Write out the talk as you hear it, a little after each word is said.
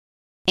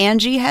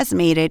Angie has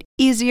made it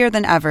easier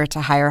than ever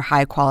to hire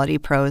high-quality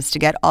pros to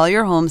get all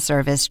your home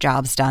service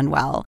jobs done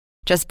well.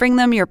 Just bring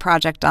them your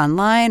project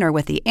online or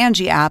with the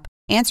Angie app,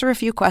 answer a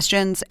few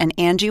questions, and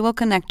Angie will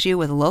connect you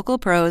with local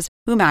pros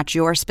who match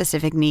your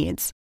specific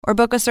needs. Or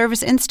book a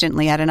service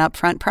instantly at an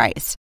upfront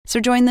price. So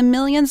join the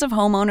millions of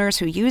homeowners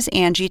who use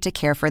Angie to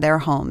care for their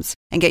homes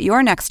and get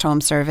your next home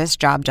service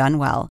job done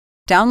well.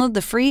 Download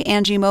the free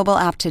Angie mobile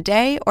app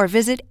today or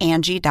visit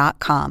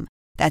Angie.com.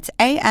 That's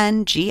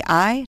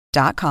ANGI.com.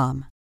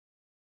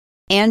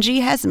 Angie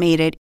has made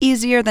it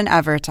easier than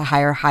ever to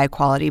hire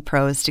high-quality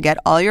pros to get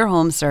all your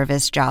home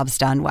service jobs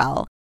done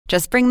well.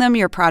 Just bring them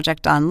your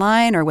project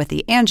online or with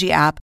the Angie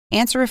app,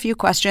 answer a few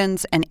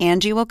questions, and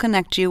Angie will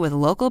connect you with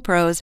local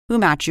pros who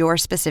match your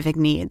specific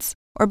needs.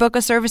 Or book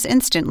a service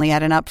instantly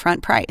at an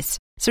upfront price.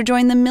 So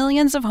join the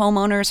millions of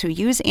homeowners who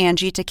use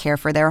Angie to care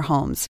for their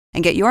homes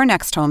and get your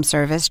next home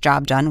service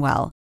job done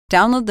well.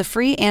 Download the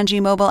free Angie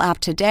mobile app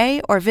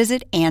today or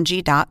visit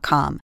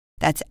Angie.com.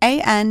 That's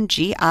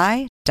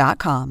ANGI.com.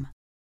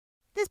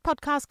 This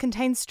podcast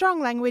contains strong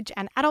language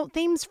and adult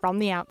themes from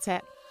the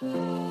outset.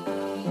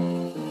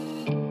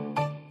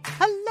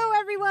 Hello,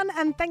 everyone,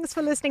 and thanks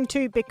for listening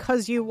to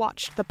Because You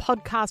Watched, the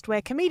podcast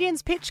where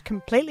comedians pitch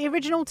completely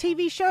original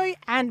TV show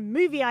and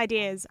movie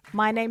ideas.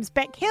 My name's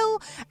Beck Hill,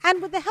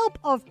 and with the help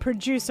of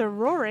producer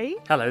Rory...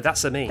 Hello,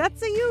 that's a me.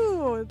 That's a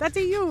you. That's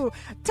a you.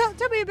 Tell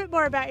me a bit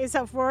more about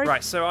yourself, Rory.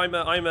 Right, so I'm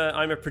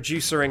a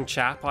producering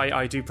chap.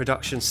 I do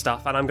production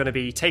stuff, and I'm going to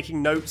be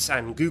taking notes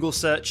and Google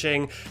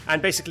searching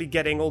and basically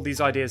getting all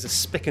these ideas as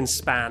spick and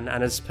span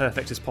and as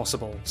perfect as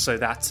possible so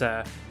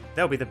that...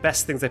 they'll be the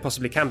best things they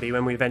possibly can be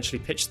when we eventually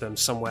pitch them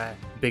somewhere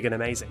big and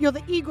amazing. You're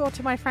the Igor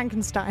to my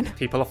Frankenstein.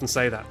 People often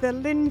say that. The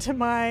Lynn to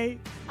my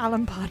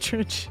Alan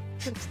Partridge.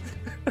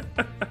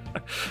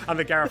 I'm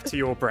the Gareth to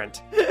your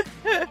Brent.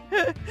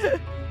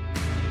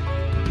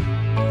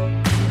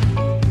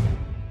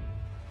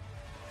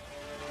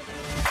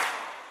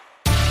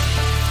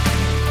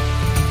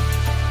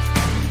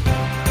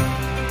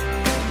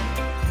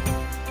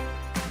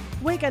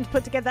 We're going to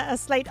put together a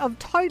slate of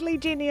totally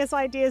genius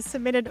ideas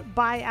submitted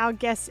by our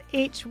guests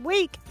each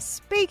week.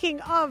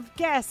 Speaking of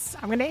guests,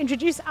 I'm going to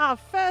introduce our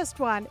first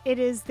one. It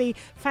is the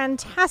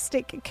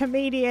fantastic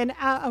comedian,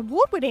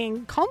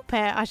 award-winning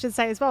compere, I should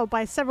say as well,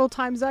 by several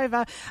times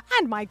over,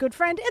 and my good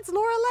friend, it's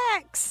Laura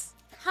LEXX.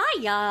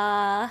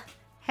 Hiya.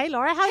 Hey,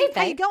 Laura, how you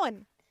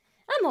going?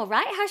 I'm all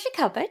right. How's your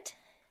cupboard?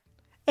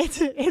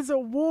 It's a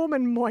warm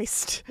and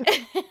moist.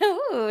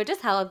 Ooh,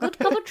 just how a good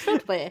cupboard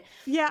should be.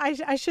 Yeah,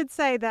 I should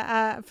say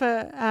that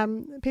for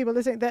people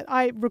listening, that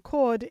I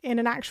record in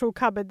an actual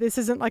cupboard. This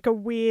isn't like a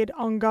weird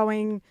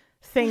ongoing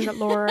thing that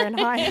Laura and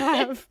I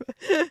have,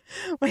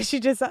 where she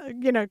just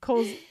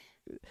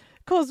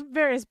calls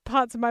various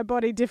parts of my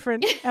body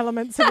different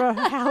elements of a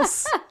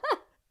house.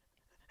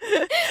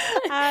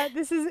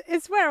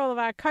 It's where all of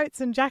our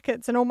coats and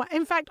jackets and all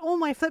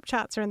my flip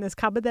charts are in this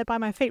cupboard. They're by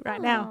my feet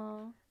right now.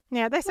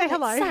 Yeah, they say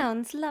hello. It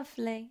sounds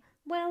lovely.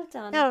 Well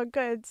done. Oh,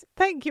 good.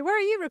 Thank you. Where are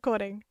you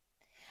recording?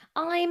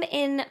 I'm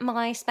in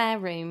my spare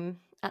room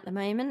at the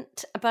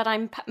moment, but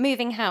I'm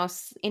moving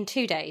house in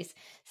 2 days.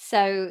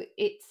 So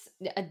it's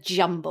a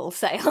jumble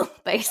sale,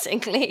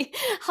 basically.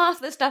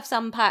 Half the stuff's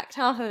unpacked,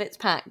 half of it's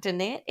packed,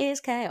 and it is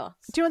chaos.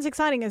 Do you know what's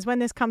exciting is when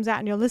this comes out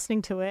and you're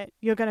listening to it,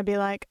 you're going to be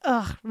like,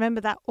 ugh,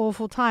 remember that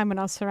awful time when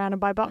I was surrounded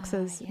by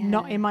boxes,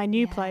 not in my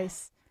new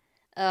place.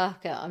 Oh,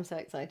 God, I'm so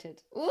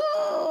excited.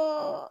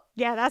 Ooh.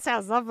 Yeah, that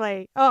sounds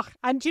lovely. Oh,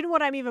 and do you know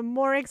what I'm even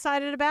more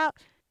excited about?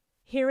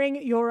 Hearing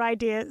your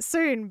idea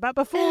soon. But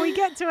before we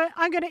get to it,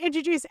 I'm going to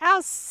introduce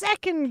our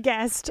second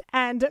guest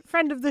and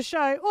friend of the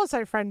show,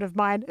 also friend of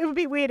mine. It would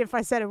be weird if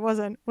I said it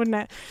wasn't, wouldn't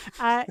it?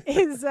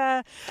 Is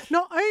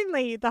not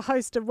only the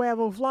host of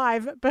Werewolf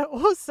Live, but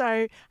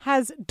also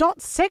has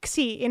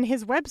 .sexy in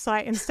his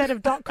website instead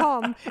of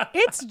 .com.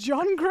 It's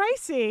John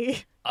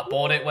Gracie. I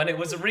bought it when it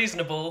was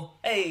reasonable.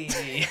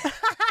 Hey!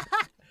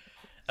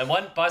 And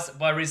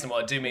by reasonable,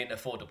 I do mean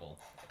affordable.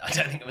 I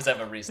don't think it was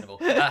ever reasonable.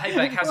 Hey,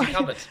 Beck, how's your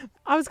cupboard?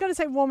 I was going to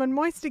say warm and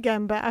moist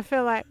again, but I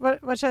feel like,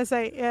 what should I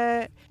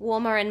say?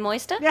 Warmer and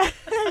moister? Yeah.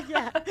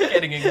 Yeah.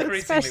 Getting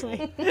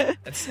increasingly warm.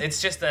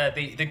 It's just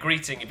the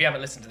greeting. If you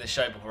haven't listened to this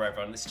show before,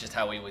 everyone, this is just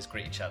how we always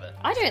greet each other.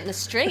 I do it in the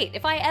street.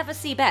 If I ever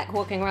see Beck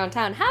walking around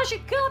town, how's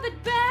your cupboard,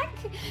 Beck?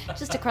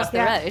 Just across the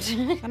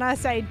road. And I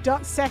say,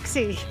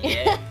 .sexy.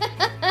 Yeah.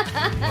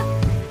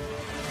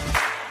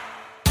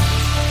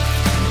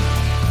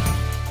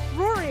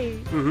 Rory,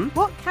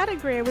 what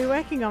category are we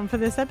working on for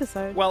this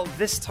episode? Well,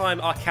 this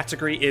time our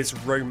category is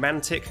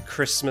romantic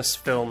Christmas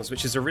films,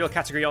 which is a real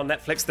category on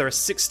Netflix. There are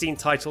 16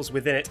 titles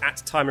within it at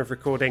time of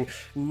recording.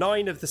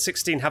 9 of the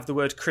 16 have the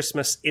word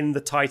Christmas in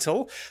the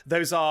title.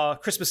 Those are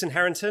Christmas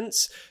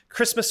Inheritance,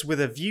 Christmas with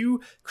a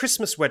View,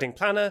 Christmas Wedding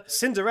Planner,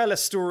 Cinderella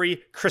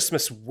Story,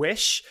 Christmas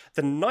Wish,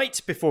 The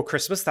Night Before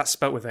Christmas, that's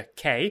spelt with a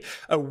K,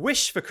 A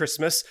Wish for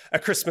Christmas, A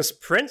Christmas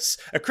Prince,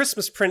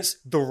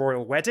 The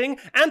Royal Wedding,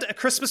 and A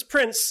Christmas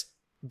Prince,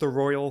 The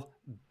Royal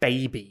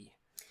Baby.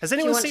 Has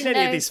anyone seen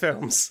any of these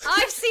films?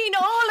 I've seen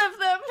all of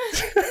them.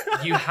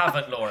 You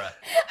haven't, Laura.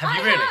 Have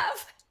you really? I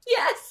have.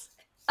 Yes.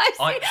 I was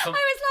thinking, for-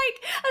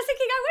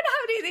 I wonder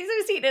how many of these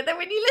I've seen. And then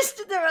when you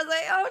listed them, I was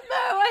like, oh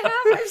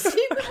no, I've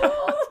seen them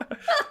all.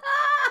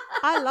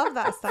 I love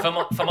that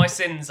stuff. For my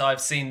sins, I've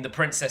seen The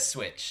Princess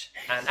Switch,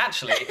 and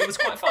actually, it was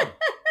quite fun.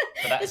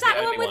 But that's Is that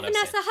the only one with I've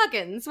Vanessa seen.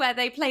 Huggins, where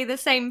they play the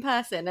same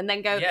person and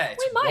then go, Yeah,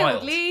 it's we wild.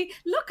 mildly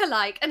look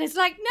alike? And it's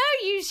like,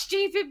 no, you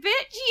stupid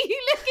bitch,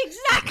 you look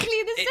exactly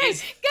the It same.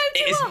 is, Go to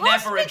it is a never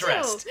hospital.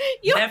 addressed.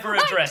 You're Never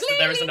quite addressed that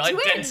there is an clearly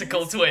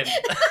identical twins.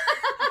 twin.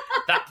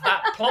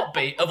 that plot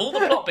beat, of all the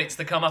plot beats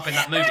that come up in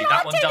that movie, There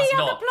that are one does any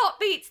not. other plot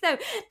beats though.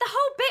 The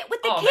whole bit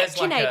with the Oh, there's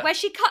like KitchenAid a- where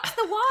she cuts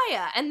the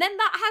wire, and then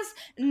that has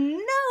no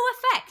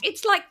effect.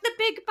 It's like the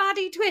big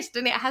baddie twist,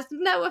 and it has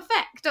no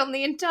effect on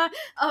the entire.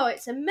 Oh,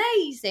 it's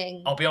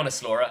amazing. I'll be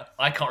honest, Laura,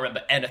 I can't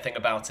remember anything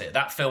about it.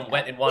 That film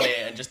went in one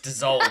ear and just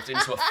dissolved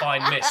into a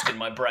fine mist in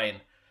my brain.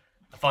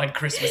 A fine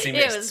Christmassy It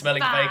mist, was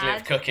smelling vaguely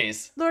bad. of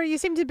cookies. Laura, you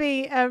seem to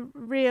be a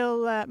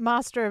real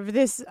master of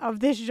this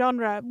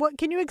genre. What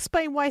can you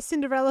explain why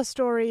Cinderella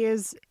Story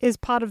is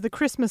part of the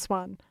Christmas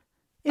one?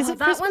 Is it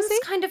that Christmassy? one's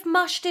kind of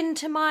mushed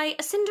into my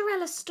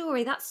Cinderella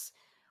Story. That's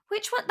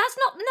which one? That's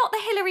not the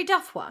Hilary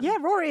Duff one. Yeah,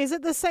 Rory, is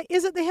it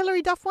the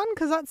Hilary Duff one?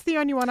 Because that's the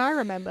only one I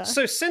remember.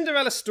 So,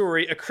 Cinderella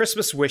Story: A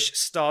Christmas Wish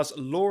stars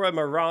Laura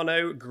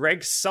Marano, Greg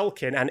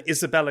Sulkin, and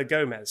Isabella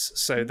Gomez.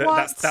 So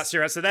What? that's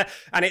your answer there.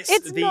 And it's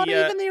Not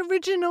even the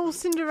original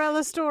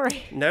Cinderella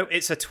Story. No,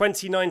 it's a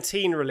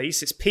 2019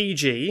 release. It's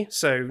PG,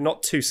 so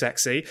not too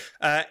sexy.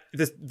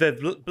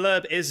 The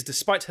blurb is: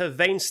 despite her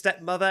vain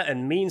stepmother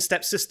and mean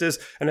stepsisters,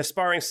 an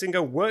aspiring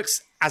singer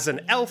works as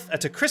an elf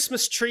at a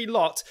Christmas tree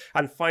lot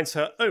and finds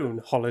her own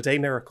holiday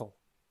miracle.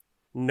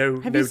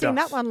 Have you seen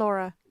that one,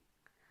 Laura?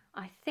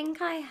 I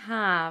think I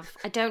have.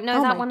 I don't know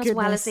Oh that my one as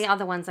well as goodness. the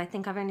other ones. I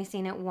think I've only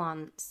seen it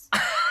once.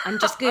 I'm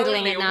just Googling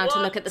Only it now to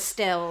look at the once?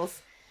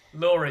 stills.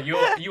 Laura, you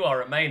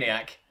are a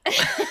maniac.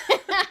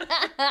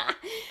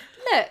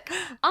 Look,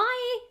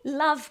 I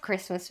love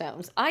Christmas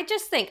films. I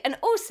just think, and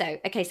also,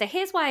 okay, so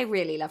here's why I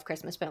really love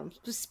Christmas films,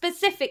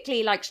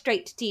 specifically like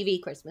straight to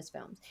TV Christmas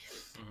films,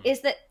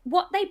 is that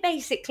what they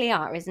basically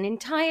are is an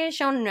entire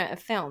genre of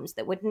films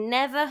that would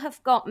never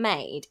have got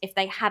made if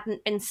they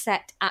hadn't been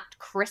set at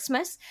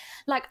Christmas.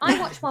 Like, I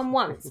watched one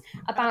once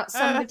about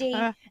somebody,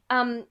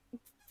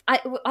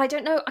 I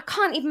don't know, I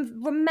can't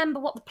even remember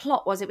what the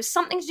plot was. It was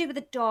something to do with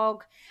a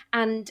dog,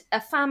 and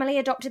a family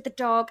adopted the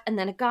dog, and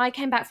then a guy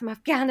came back from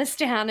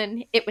Afghanistan,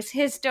 and it was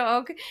his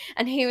dog,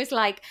 and he was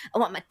like, I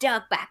want my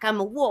dog back, I'm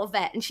a war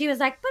vet. And she was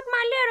like, but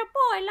my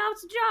little boy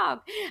loves the dog.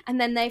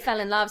 And then they fell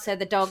in love, so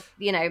the dog,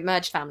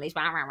 merged families.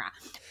 Rah, rah, rah.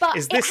 But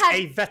Is this it had,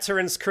 a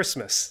Veterans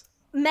Christmas?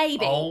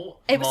 Maybe. Oh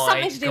it was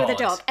my something to do with a God.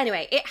 dog.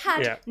 Anyway, it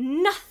had Yeah.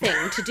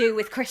 nothing to do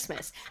with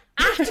Christmas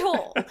at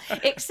all,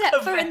 except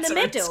A for in the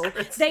veteran's middle,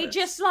 Christmas. they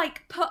just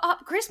like put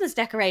up Christmas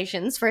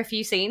decorations for a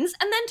few scenes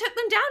and then took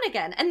them down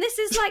again. And this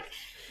is like,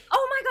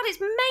 oh my God, it's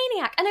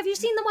maniac. And have you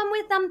seen the one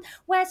with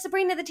where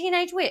Sabrina the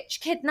Teenage Witch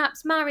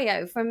kidnaps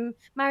Mario from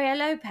Mario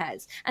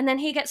Lopez, and then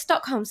he gets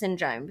Stockholm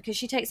syndrome because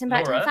she takes him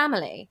back to Laura? the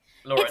family?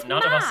 Laura, It's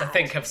none of us, I mad.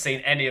 think, have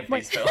seen any of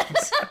these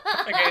films.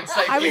 I can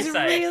safely I was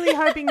say. really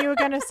hoping you were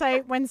going to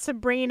say when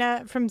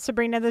Sabrina from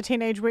Sabrina the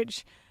Teenage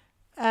Witch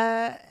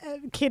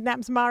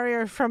kidnaps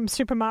Mario from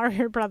Super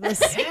Mario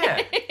Brothers.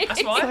 Yeah,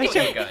 that's what I thought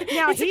you were going.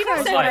 Now It's a he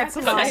knows crossover what Like, it's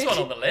put this like. one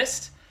on the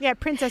list. Yeah,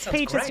 Princess Sounds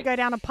Peach has to great. go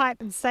down a pipe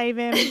and save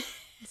him.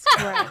 It's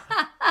great.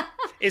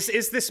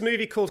 Is this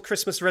movie called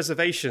Christmas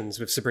Reservations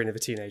with Sabrina the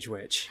Teenage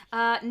Witch?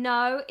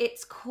 No,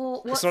 it's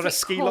called. What's not a it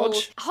ski called?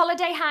 lodge?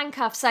 Holiday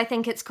Handcuffs, I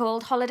think it's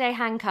called. Holiday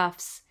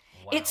Handcuffs.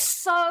 Wow. It's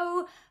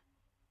so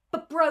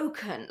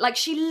broken. Like,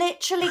 she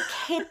literally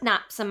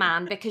kidnaps a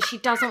man because she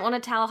doesn't want to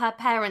tell her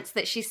parents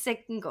that she's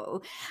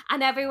single,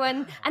 and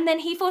then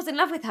he falls in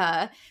love with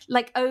her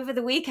like over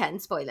the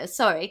weekend. Spoilers,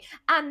 sorry.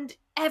 And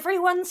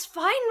everyone's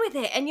fine with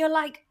it, and you're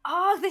like,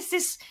 oh, this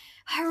is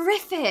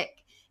horrific.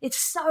 It's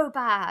so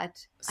bad.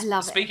 I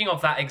love it. Speaking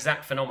of that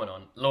exact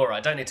phenomenon, Laura, I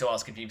don't need to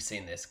ask if you've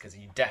seen this because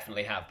you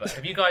definitely have, but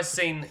have you guys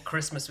seen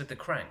Christmas with the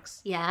Cranks?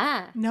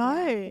 Yeah.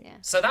 No. Yeah.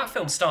 So that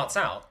film starts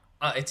out,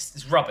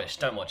 it's rubbish,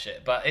 don't watch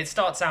it, but it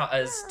starts out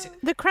as...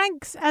 The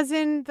Cranks, as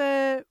in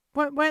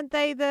weren't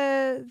they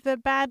the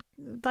bad,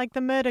 like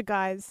the murder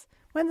guys?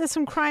 Weren't there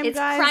some crime It's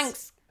guys?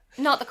 Cranks,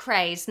 not the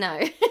Craze. No,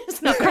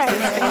 it's not Christmas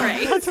with the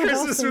Craze. That's what I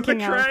was Christmas with the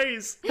thinking of.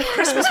 Craze!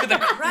 Christmas with the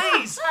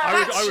Craze!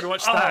 I would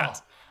watch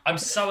that. I'm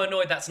so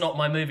annoyed that's not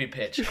my movie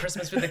pitch.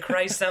 Christmas with the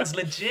Craze sounds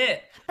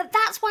legit. But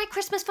that's why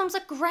Christmas films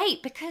are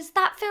great, because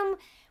that film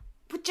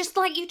would just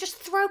like, you just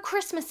throw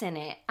Christmas in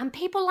it and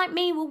people like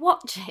me will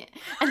watch it,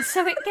 and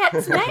so it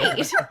gets made.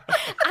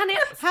 And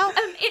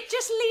it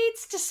just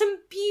leads to some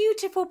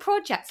beautiful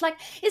projects. Like,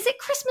 is it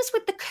Christmas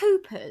with the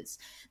Coopers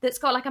that's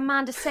got like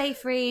Amanda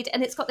Seyfried,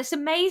 and it's got this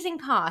amazing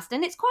cast,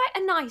 and it's quite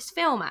a nice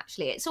film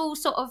actually. It's all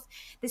sort of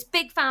this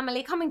big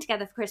family coming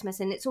together for Christmas,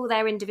 and it's all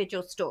their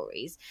individual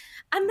stories.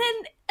 And then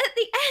at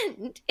the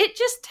end, it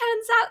just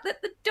turns out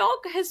that the dog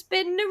has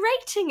been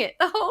narrating it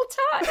the whole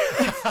time.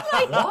 It's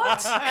like,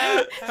 What?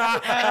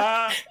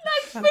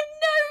 like, for no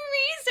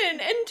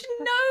and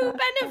no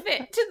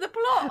benefit to the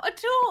plot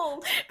at all.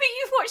 But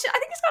you've watched it. I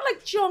think it's got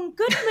like John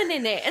Goodman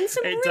in it and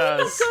some really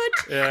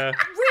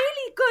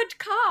good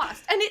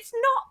cast. And it's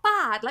not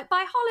bad. Like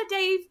by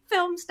holiday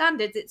film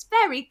standards, it's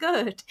very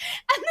good.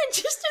 And then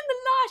just in the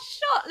last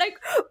shot, like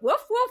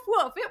woof woof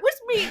woof, it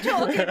was me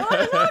talking all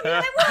along. You're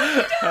like, what have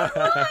you done?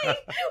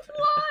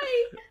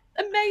 Why?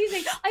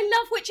 Amazing. I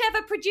love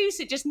whichever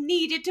producer just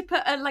needed to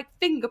put a like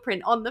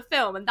fingerprint on the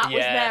film, and that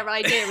was their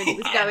idea, and it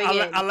was going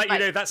in. I'll let you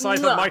know that's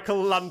either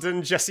Michael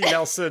London, Jesse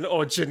Nelson,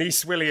 or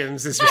Janice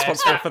Williams is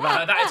responsible for that.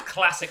 No, that is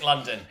classic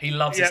London. He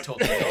loves his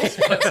talking dogs.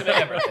 Puts him in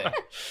everything.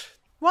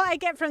 What I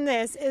get from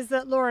this is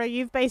that, Laura,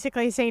 you've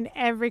basically seen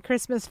every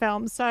Christmas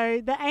film,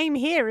 so the aim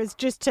here is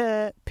just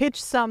to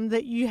pitch some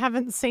that you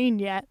haven't seen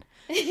yet.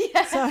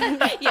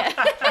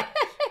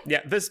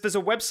 Yeah, there's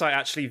a website,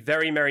 actually,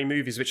 Very Merry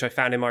Movies, which I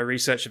found in my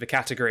research of a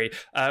category,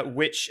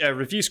 which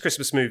reviews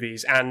Christmas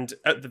movies, and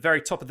at the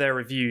very top of their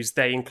reviews,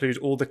 they include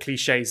all the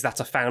cliches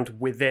that are found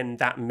within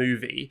that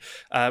movie,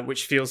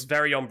 which feels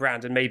very on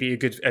brand and maybe a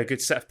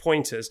good set of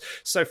pointers.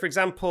 So, for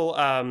example,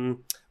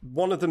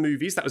 one of the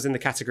movies that was in the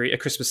category, A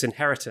Christmas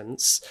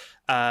Inheritance,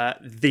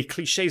 the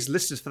cliches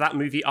listed for that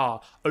movie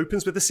are,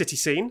 opens with a city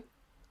scene.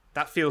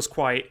 That feels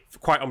quite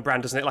on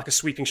brand, doesn't it? Like a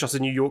sweeping shot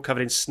of New York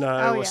covered in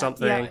snow or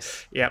something.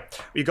 Yeah.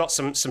 We've got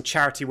some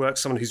charity work,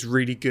 someone who's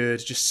really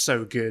good, just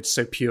so good,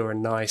 so pure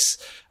and nice.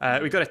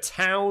 We've got a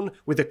town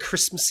with a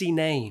Christmassy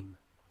name.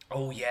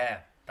 Oh, yeah.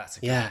 That's a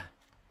good one.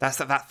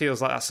 That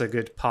feels like that's a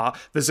good part.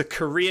 There's a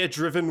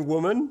career-driven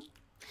woman.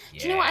 Do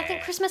you know what? I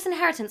think Christmas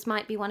Inheritance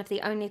might be one of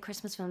the only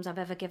Christmas films I've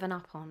ever given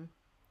up on.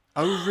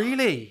 Oh,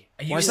 really?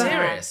 Are you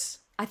serious?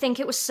 I think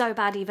it was so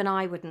bad even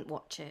I wouldn't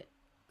watch it.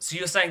 So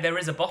you're saying there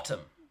is a bottom?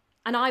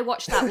 And I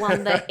watched that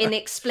one that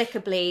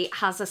inexplicably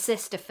has a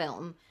sister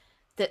film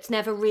that's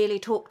never really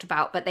talked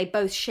about, but they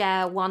both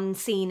share one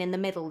scene in the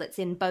middle that's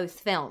in both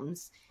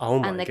films. Oh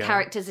my God. And the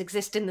characters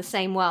exist in the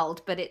same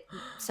world, but it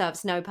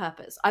serves no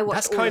purpose. I watched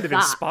That's all kind of that.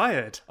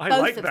 Inspired. I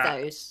both like of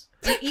that. those.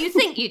 You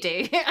think you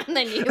do, and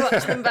then you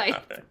watch them both.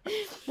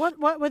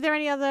 What were there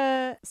any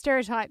other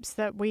stereotypes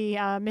that we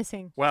are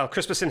missing? Well,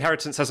 Christmas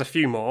Inheritance has a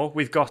few more.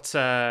 We've got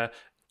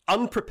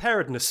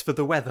unpreparedness for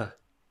the weather.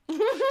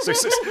 So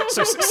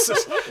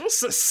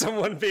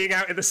someone being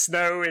out in the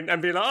snow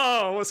and being like,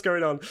 oh, what's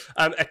going on?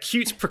 A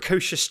cute,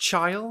 precocious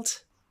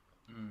child.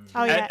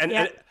 Oh,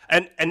 yeah.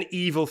 An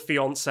evil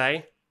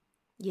fiancé.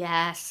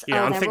 Yes.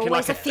 Yeah, I'm they're thinking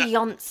always like a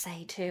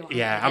fiancé too.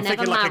 I'm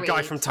thinking like a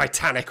guy from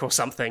Titanic or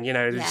something,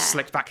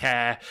 slicked back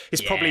hair.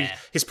 He's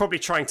probably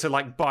trying to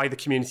like buy the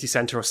community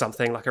centre or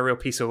something, like a real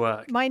piece of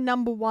work. My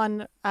number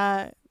one,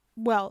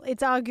 well,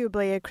 it's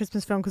arguably a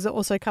Christmas film because it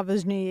also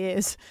covers New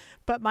Year's,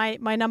 but my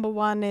number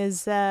one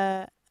is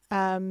While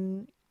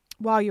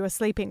You Were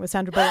Sleeping with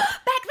Sandra Bullock.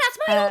 Beck, that's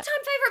my all-time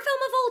favourite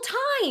film of all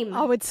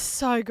time. Oh, it's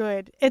so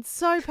good. It's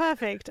so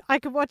perfect. I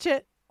could watch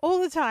it all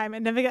the time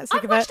and never get sick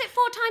I've of it. watched it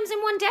 4 times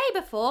in one day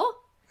before.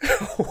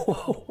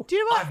 Do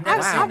you know what? I've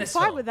never seen I'm this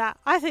fine film. with that.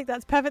 I think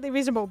that's perfectly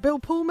reasonable. Bill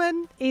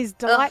Pullman is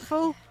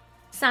delightful.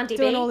 Sandy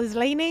Doing B. all his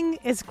leaning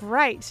is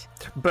great.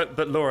 But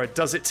Laura,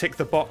 does it tick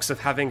the box of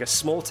having a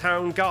small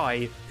town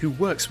guy who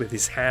works with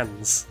his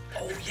hands?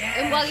 Oh, And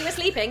yeah. While You Were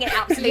Sleeping, it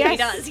absolutely Yes.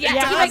 does. Yeah, he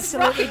makes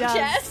absolutely rocking does.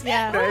 chairs.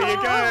 Yeah. There you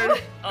go.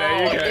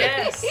 There you go.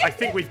 Yes. I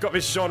think we've got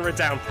this genre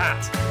down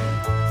pat.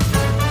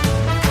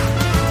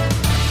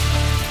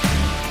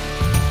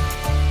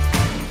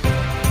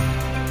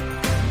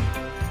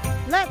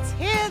 Let's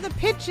hear the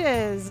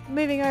pitches.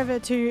 Moving over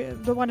to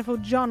the wonderful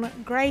John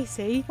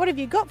Gracie. What have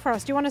you got for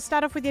us? Do you want to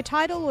start off with your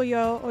title or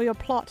your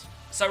plot?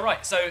 So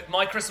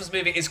my Christmas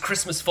movie is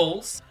Christmas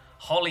Falls.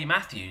 Holly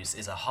Matthews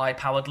is a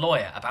high-powered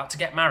lawyer about to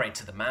get married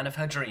to the man of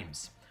her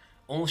dreams.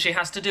 All she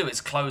has to do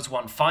is close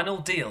one final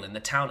deal in the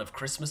town of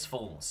Christmas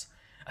Falls.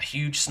 A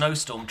huge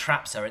snowstorm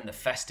traps her in the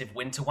festive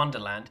winter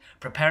wonderland,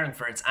 preparing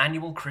for its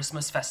annual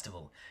Christmas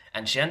festival,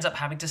 and she ends up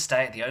having to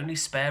stay at the only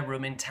spare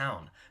room in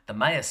town, the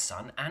mayor's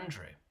son,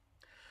 Andrew.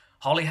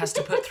 Holly has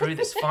to put through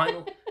this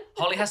final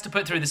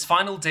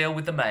deal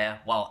with the mayor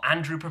while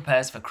Andrew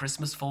prepares for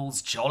Christmas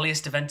Falls'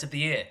 jolliest event of the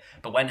year.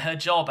 But when her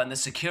job and the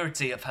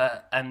security of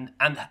her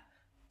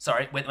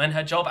when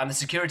her job and the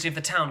security of the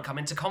town come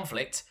into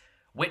conflict,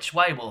 which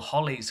way will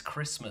Holly's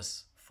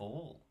Christmas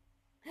fall?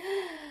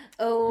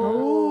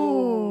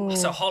 Oh.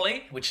 So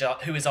Holly,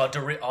 who is our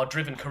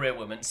driven career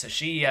woman, so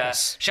she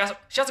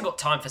hasn't got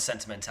time for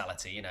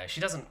sentimentality.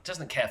 She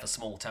doesn't care for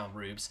small town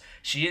rubes.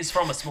 She is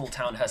from a small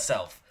town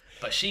herself.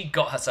 But she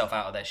got herself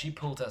out of there. She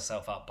pulled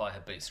herself up by her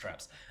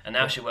bootstraps. And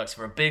now she works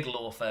for a big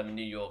law firm in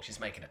New York. She's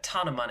making a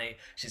ton of money.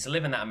 She's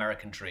living that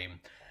American dream.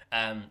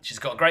 She's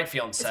got a great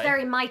fiancé. It's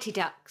very Mighty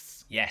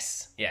Ducks.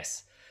 Yes.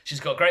 She's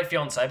got a great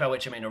fiancé, by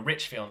which I mean a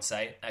rich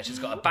fiancé. She's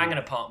got a banging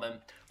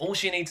apartment. All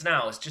she needs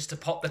now is just to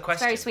pop the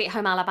question. Very Sweet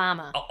Home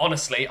Alabama.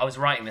 Honestly, I was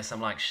writing this. I'm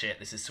like, shit,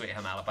 this is Sweet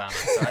Home Alabama.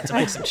 So I had to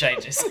make some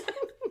changes.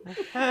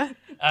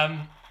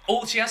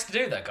 All she has to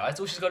do, though, guys,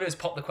 all she's got to do is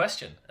pop the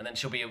question, and then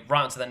she'll be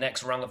right onto the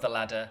next rung of the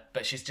ladder.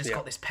 But she's just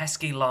got this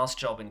pesky last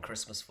job in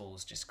Christmas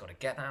Falls. Just got to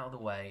get that out of the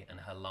way,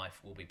 and her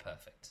life will be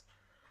perfect.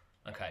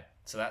 Okay,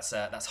 so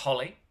that's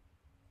Holly.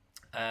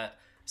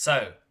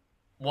 So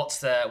what's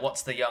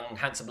the young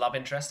handsome love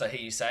interest? I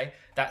hear you say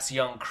that's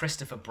young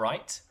Christopher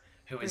Bright,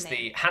 who is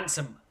the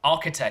handsome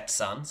architect's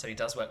son. So he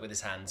does work with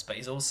his hands, but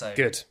he's also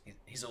good.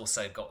 He's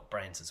also got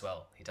brains as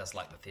well. He does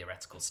like the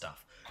theoretical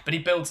stuff, but he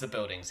builds the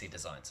buildings he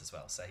designs as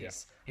well. So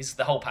he's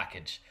the whole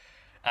package.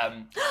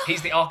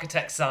 He's the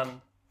architect's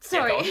son.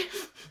 Sorry. Yeah,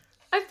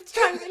 I'm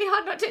trying really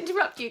hard not to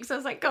interrupt you because I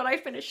was like, God,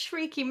 I've been a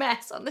shrieky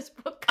mess on this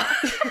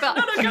podcast. But,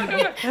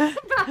 go.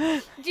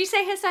 But, did you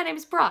say his surname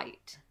is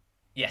Bright?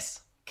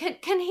 Yes.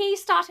 Can he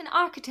start an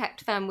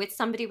architect firm with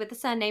somebody with the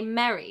surname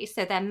Merry,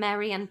 so they're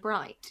Merry and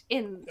Bright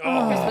in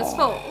Christmas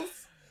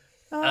Falls?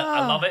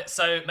 I love it.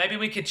 So maybe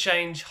we could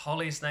change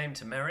Holly's name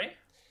to Mary.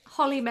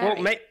 Holly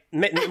Merry.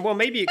 Well,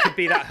 maybe it could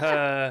be that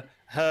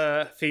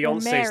her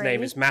fiance's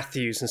name is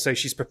Matthews, and so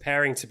she's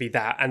preparing to be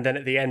that, and then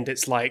at the end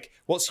it's like,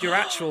 what's your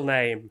actual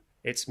name?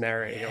 It's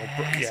Mary.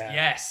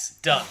 Yes,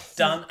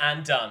 done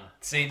and done.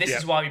 See, this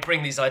is why we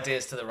bring these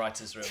ideas to the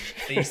writer's room.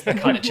 These are the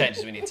kind of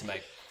changes we need to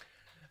make.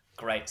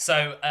 Great.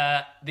 So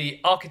the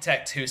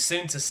architect who's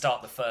soon to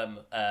start the firm,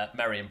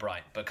 Merry and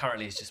Bright, but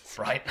currently he's just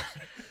Bright,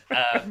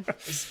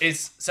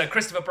 so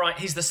Christopher Bright.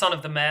 He's the son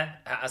of the mayor,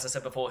 as I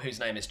said before, whose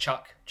name is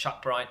Chuck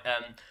Bright.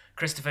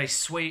 Christopher's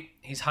sweet.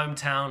 He's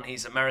hometown.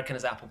 He's American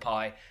as apple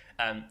pie.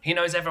 He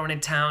knows everyone in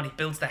town. He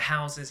builds their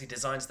houses. He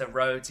designs their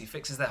roads. He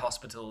fixes their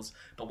hospitals.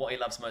 But what he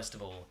loves most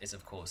of all is,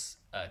 of course,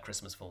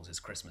 Christmas Falls,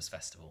 his Christmas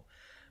festival.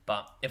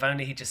 But if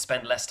only he'd just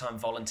spend less time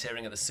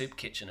volunteering at the soup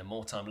kitchen and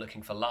more time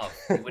looking for love,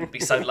 he wouldn't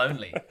be so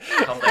lonely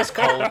come those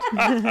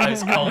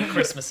cold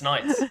Christmas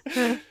nights.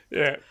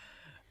 Yeah.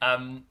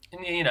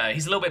 You know,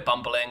 he's a little bit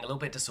bumbling, a little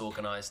bit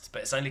disorganised,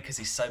 but it's only because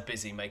he's so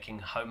busy making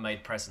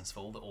homemade presents for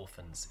all the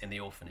orphans in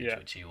the orphanage,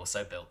 which he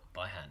also built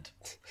by hand.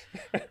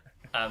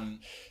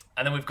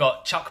 And then we've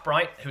got Chuck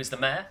Bright, who is the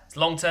mayor. It's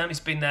long term. He's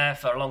been there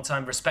for a long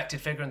time, respected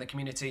figure in the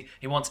community.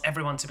 He wants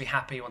everyone to be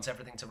happy. He wants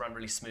everything to run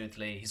really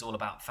smoothly. He's all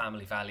about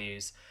family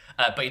values.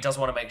 But he does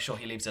want to make sure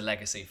he leaves a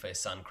legacy for his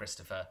son,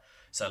 Christopher.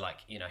 So, like,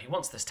 you know, he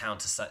wants this town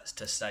to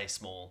stay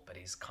small, but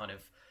he's kind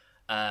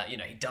of, you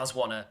know, he does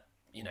want to,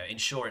 you know,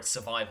 ensure its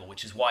survival,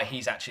 which is why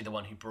he's actually the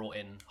one who brought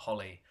in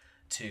Holly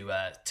to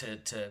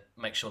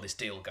make sure this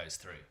deal goes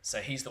through. So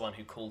he's the one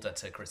who called her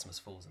to Christmas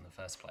Falls in the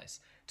first place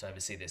to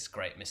oversee this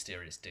great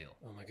mysterious deal.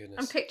 Oh my goodness.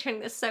 I'm picturing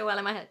this so well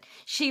in my head.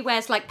 She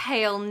wears like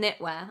pale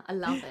knitwear. I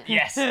love it.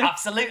 Yes,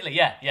 absolutely.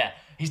 Yeah.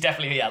 He's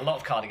definitely, a lot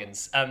of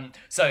cardigans.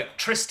 So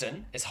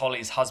Tristan is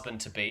Holly's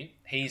husband-to-be.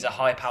 He's a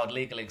high-powered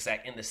legal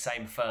exec in the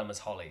same firm as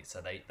Holly.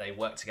 So they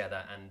work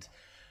together and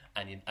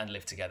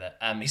live together.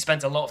 He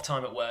spends a lot of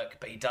time at work,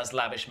 but he does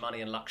lavish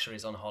money and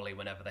luxuries on Holly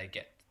whenever they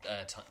get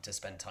to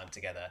spend time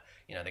together.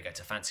 You know, they go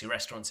to fancy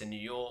restaurants in New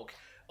York,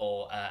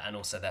 or and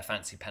also their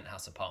fancy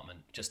penthouse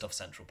apartment just off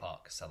Central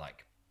Park. So,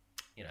 like,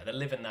 you know, they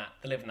live in that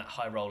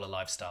high roller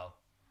lifestyle.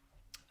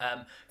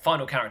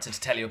 Final character to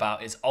tell you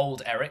about is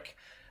Old Eric,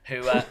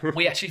 who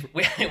we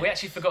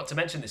actually forgot to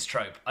mention this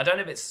trope. I don't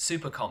know if it's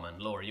super common,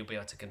 Laura, you'll be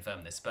able to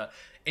confirm this, but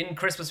in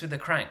Christmas with the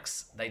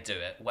Cranks, they do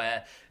it,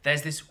 where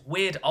there's this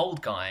weird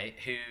old guy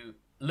who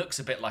looks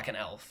a bit like an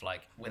elf,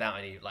 like without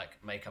any like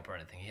makeup or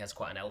anything. He has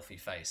quite an elfy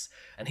face,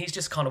 and he's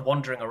just kind of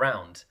wandering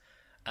around,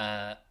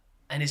 and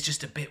it's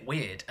just a bit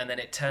weird. And then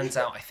it turns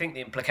out, I think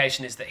the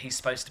implication is that he's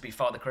supposed to be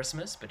Father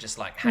Christmas, but just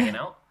like hanging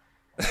out.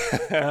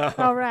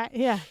 All right,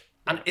 yeah.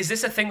 And is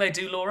this a thing they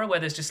do, Laura, where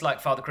there's just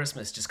like Father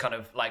Christmas, just kind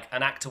of like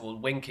an actor will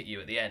wink at you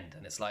at the end,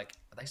 and it's like,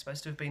 are they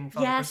supposed to have been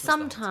Father Christmas? Yeah,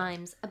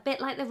 sometimes. A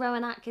bit like the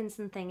Rowan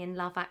Atkinson thing in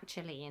Love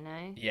Actually, you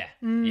know? Yeah.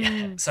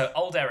 So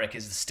Old Eric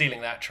is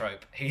stealing that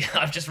trope.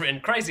 I've just written,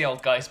 crazy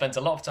old guy spends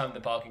a lot of time in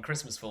the park in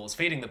Christmas Falls,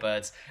 feeding the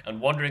birds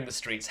and wandering the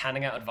streets,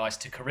 handing out advice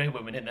to career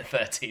women in their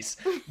 30s.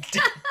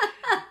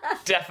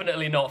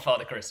 Definitely not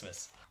Father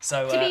Christmas.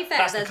 So, to be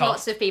fair, there's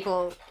lots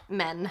of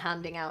men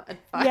handing out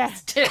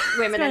advice to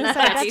women in their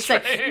 30s.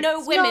 So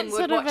no women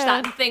would watch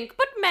that and think,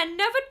 but men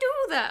never do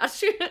that.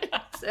 So,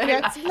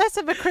 yeah, it's less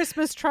of a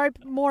Christmas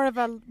trope, more of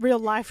a real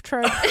life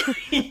trope.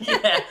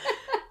 Yeah,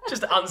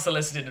 just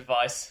unsolicited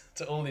advice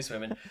to all these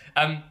women.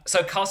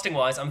 So casting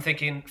wise, I'm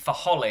thinking for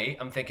Holly,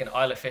 I'm thinking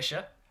Isla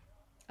Fisher.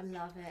 I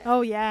love it.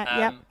 Oh yeah,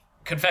 yep.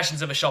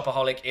 Confessions of a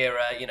Shopaholic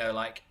era,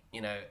 like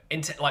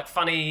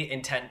funny,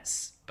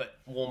 intense, but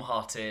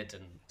warm-hearted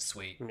and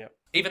sweet. Yep.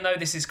 Even though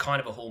this is kind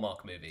of a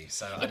Hallmark movie,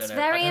 so I don't know. It's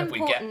very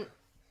important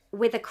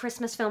with a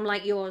Christmas film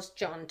like yours,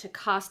 John, to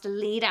cast a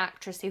lead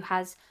actress who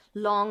has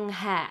long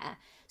hair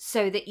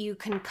so that you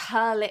can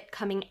curl it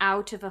coming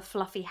out of a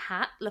fluffy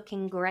hat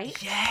looking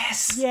great.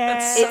 Yes!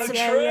 Yes. That's so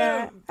true!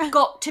 Yeah.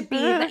 Got to be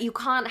that you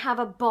can't have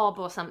a bob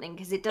or something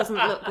because it doesn't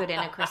look good in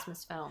a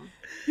Christmas film.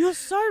 You're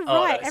so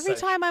right. Every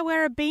time I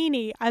wear a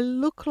beanie, I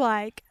look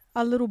like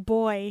a little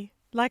boy.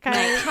 Like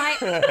try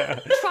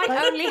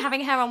only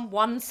having hair on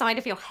one side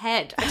of your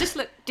head. I just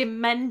look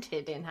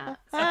demented in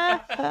hats.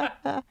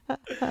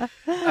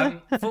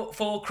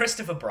 For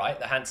Christopher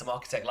Bright, the handsome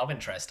architect love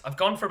interest, I've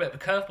gone for a bit of a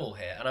curveball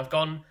here, and I've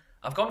gone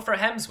for a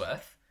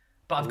Hemsworth,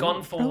 But I've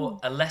gone for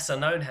a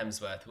lesser-known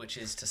Hemsworth, which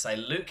is to say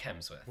Luke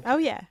Hemsworth. Oh,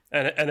 yeah.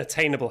 An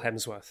attainable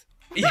Hemsworth.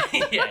 Yeah,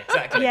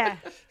 exactly. Yeah.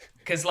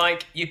 Because,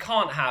 like, you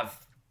can't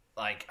have,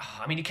 like...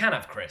 I mean, you can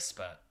have Chris,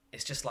 but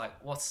it's just like,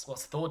 what's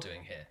Thor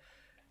doing here?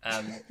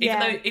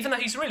 Even though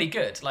he's really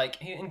good,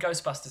 like in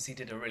Ghostbusters, he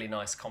did a really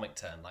nice comic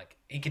turn. Like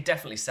he could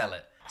definitely sell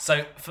it.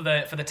 So for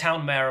the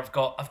town mayor,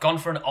 I've gone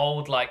for an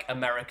old like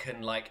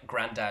American like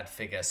granddad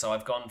figure. So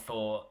I've gone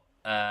for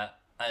an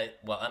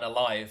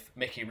alive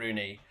Mickey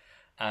Rooney,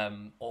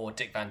 or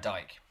Dick Van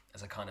Dyke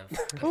as a kind of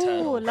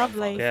paternal. Oh,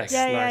 lovely. Yes,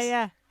 yeah, nice.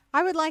 yeah.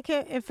 I would like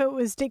it if it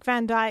was Dick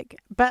Van Dyke,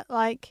 but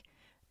like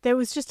there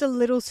was just a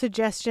little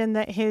suggestion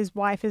that his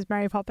wife is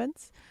Mary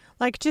Poppins.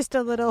 Like just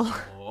a little,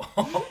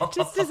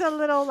 just as a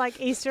little like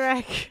Easter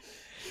egg.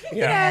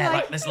 Yeah, You know,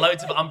 Like there's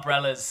loads of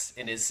umbrellas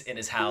in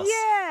his house.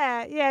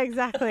 Yeah,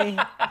 exactly.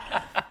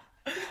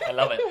 I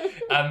love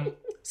it.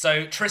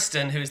 So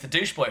Tristan, who is the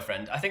douche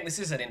boyfriend, I think this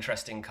is an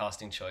interesting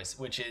casting choice,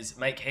 which is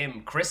make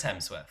him Chris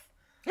Hemsworth.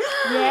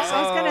 Yeah,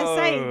 I was going to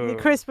say that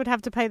Chris would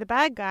have to play the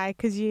bad guy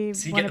because you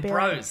So you want get to the be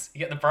like, bros. You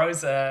get the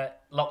bros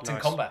locked in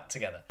combat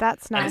together.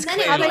 that's And nice. it's And then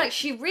it clearly- looks like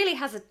she really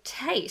has a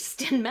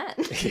taste in men.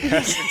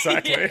 Yes,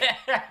 exactly.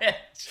 Yeah,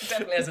 she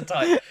definitely has a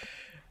type.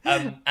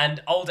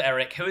 And old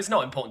Eric, who is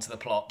not important to the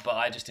plot, but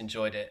I just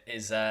enjoyed it,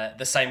 is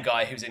the same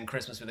guy who's in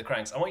Christmas with the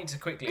Cranks. I want you to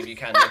quickly, if you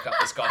can, look up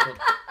this guy called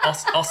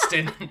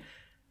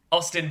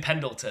Austin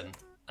Pendleton.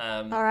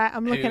 All right,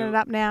 I'm looking who- it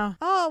up now.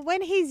 Oh,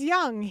 when he's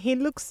young, he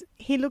looks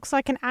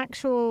like an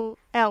actual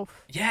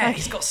elf. Yeah,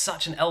 he's got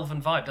such an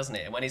elven vibe, doesn't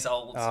he? And when he's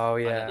old, Oh, I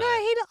yeah. don't know.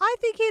 No, I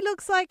think he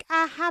looks like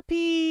a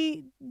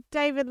happy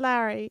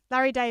Larry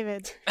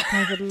David.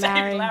 Larry.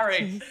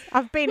 Jeez.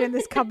 I've been in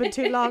this cupboard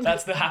too long.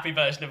 That's the happy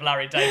version of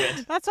Larry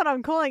David. That's what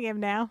I'm calling him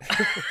now.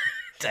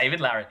 David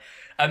Larry.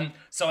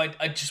 So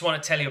I just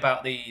want to tell you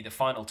about the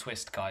final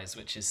twist, guys,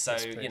 which is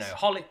please.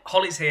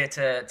 Holly's here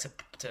to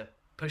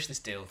push this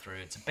deal through.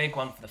 It's a big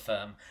one for the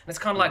firm, and it's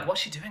kind of like,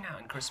 what's she doing out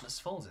in Christmas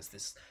Falls? It's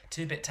this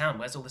 2-bit town.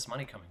 Where's all this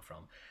money coming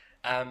from?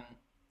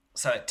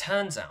 So it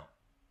turns out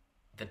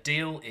the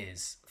deal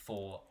is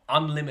for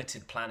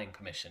unlimited planning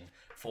permission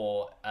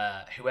for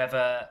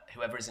whoever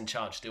is in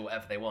charge to do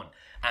whatever they want.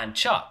 And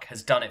Chuck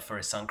has done it for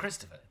his son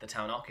Christopher, the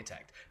town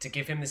architect, to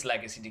give him this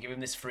legacy, to give him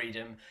this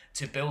freedom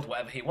to build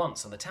whatever he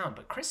wants on the town.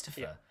 But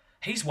Christopher,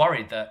 he's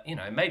worried that,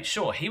 made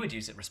sure he would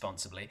use it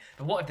responsibly.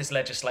 But what if this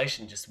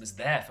legislation just was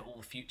there for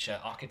all future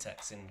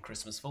architects in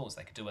Christmas Falls?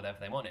 They could do whatever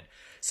they wanted.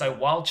 So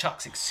while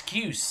Chuck's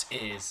excuse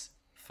is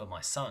for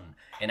my son,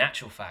 in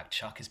actual fact,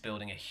 Chuck is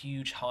building a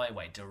huge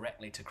highway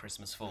directly to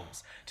Christmas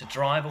Falls to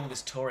drive all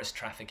this tourist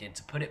traffic in,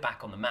 to put it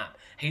back on the map.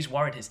 He's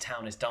worried his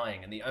town is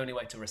dying, and the only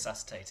way to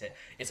resuscitate it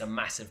is a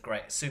massive,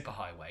 great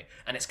superhighway.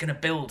 And it's going to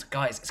build,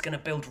 guys, it's going to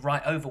build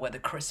right over where the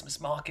Christmas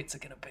markets are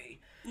going to be.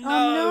 Oh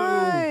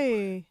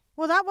no!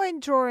 Well, that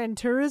won't draw in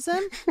tourism.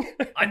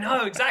 I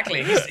know,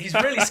 exactly. He's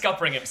really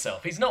scuppering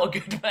himself. He's not a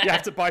good man. You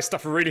have to buy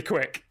stuff really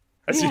quick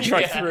as you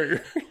drive Yeah. through.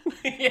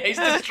 Yeah, he's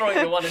destroying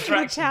the one The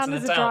attraction town to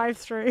is the a town.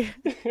 drive-through.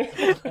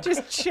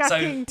 Just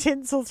chucking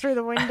tinsel through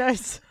the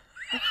windows.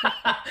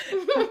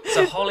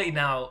 So Holly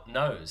now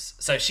knows.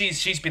 So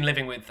she's been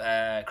living with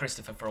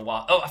Christopher for a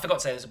while. Oh, I forgot to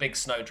say there's a big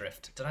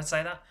snowdrift. Did I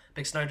say that?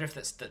 Big snowdrift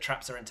that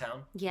traps her in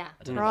town? Yeah.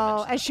 I don't know if I Oh,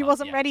 mentioned and that she part.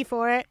 wasn't Yeah. ready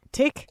for it.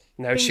 Tick.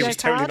 No, she Bingo was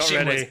totally card. not She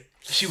ready.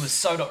 She was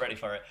so not ready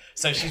for it.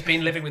 So she's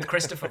been living with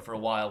Christopher for a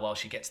while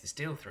she gets this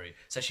deal through.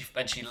 So she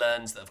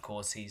learns that, of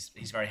course, he's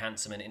very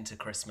handsome and into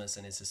Christmas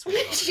and is a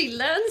sweetheart. She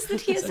learns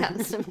that he is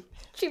handsome.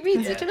 She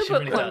reads it in a she book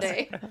really one does.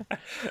 day.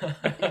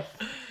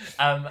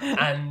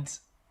 And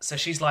so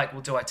she's like,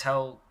 well, do I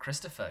tell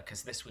Christopher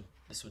because this would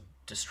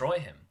destroy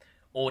him,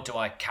 or do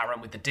I carry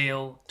on with the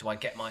deal? Do I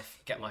get my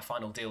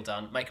final deal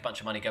done, make a bunch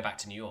of money, go back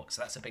to New York?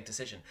 So that's a big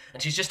decision.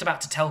 And she's just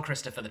about to tell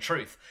Christopher the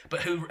truth,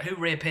 but who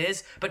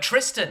reappears? But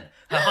Tristan,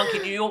 her hunky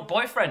New York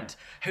boyfriend,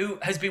 who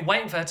has been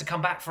waiting for her to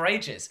come back for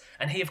ages,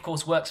 and he of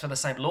course works for the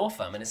same law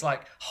firm. And it's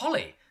like,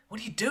 Holly, what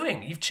are you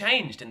doing? You've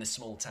changed in this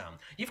small town.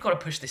 You've got to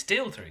push this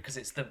deal through because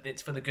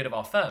it's for the good of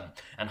our firm.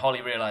 And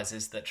Holly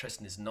realizes that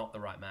Tristan is not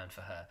the right man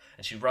for her,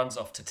 and she runs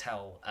off to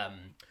tell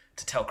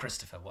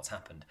Christopher what's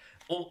happened.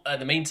 In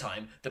the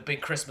meantime, the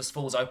big Christmas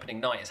Falls opening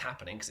night is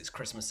happening because it's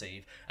Christmas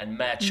Eve, and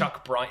Mayor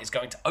Chuck Bright is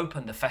going to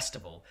open the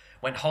festival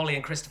when Holly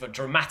and Christopher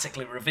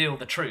dramatically reveal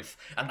the truth,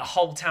 and the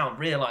whole town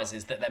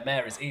realizes that their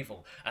mayor is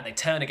evil, and they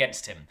turn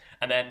against him.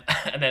 And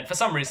then for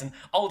some reason,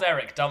 old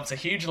Eric dumps a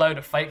huge load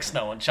of fake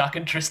snow on Chuck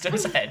and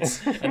Tristan's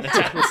heads, and the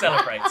town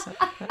celebrates.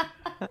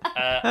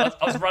 I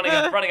was running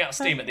out of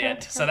steam at the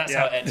end, so that's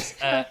how it ends.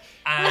 And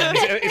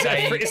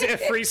Is it a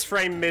freeze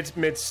frame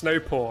mid snow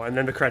pour and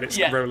then the credits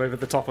Yeah. roll over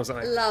the top or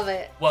something? Love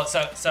it. Well,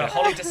 so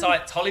Holly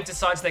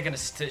decides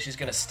she's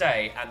gonna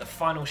stay, and the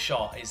final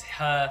shot is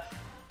her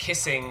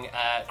kissing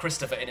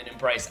Christopher in an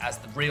embrace as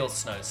the real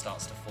snow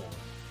starts to fall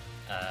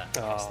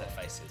across their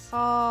faces.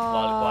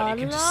 While you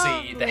can just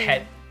see the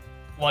head.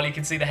 While you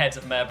can see the heads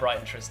of Mayor Bright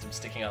and Tristan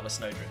sticking out of a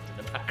snowdrift in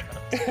the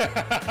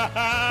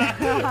background.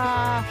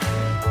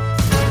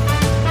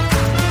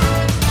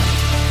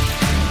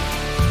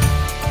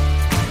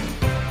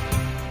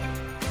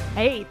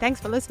 Hey, thanks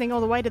for listening all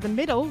the way to the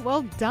middle.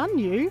 Well done,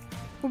 you.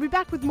 We'll be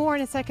back with more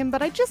in a second,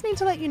 but I just need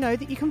to let you know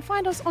that you can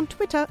find us on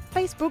Twitter,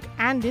 Facebook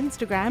and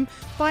Instagram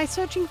by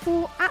searching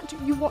for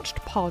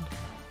 @YouWatchedPod.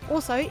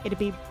 Also, it'd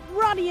be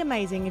bloody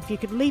amazing if you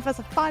could leave us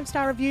a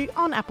 5-star review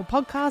on Apple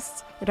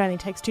Podcasts. It only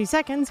takes 2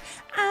 seconds,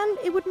 and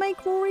it would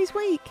make Rory's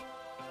week.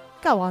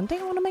 Go on, don't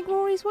you want to make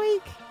Rory's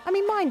week? I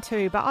mean, mine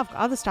too, but I've got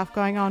other stuff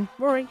going on.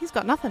 Rory, he's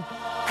got nothing.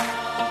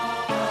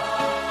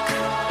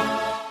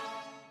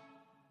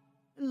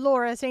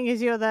 Laura, seeing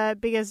as you're the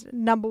biggest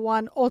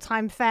 #1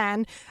 all-time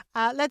fan,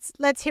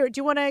 let's hear it. Do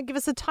you want to give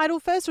us a title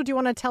first, or do you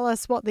want to tell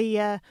us what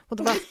the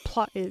rough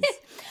plot is?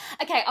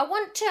 Okay, I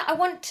want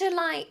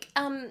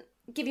to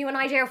give you an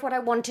idea of what I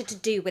wanted to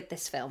do with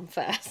this film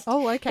first.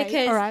 Oh, okay.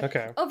 Because all right.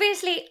 Okay.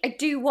 obviously I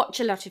do watch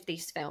a lot of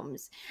these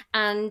films,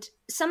 and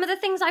some of the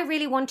things I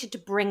really wanted to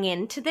bring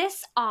into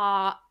this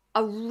are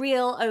a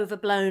real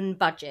overblown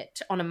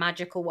budget on a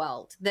magical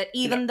world that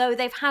even though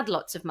they've had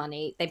lots of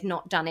money, they've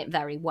not done it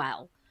very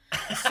well.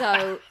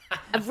 So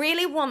I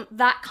really want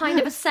that kind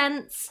of a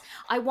sense.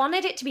 I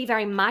wanted it to be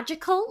very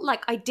magical.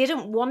 Like, I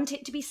didn't want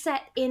it to be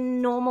set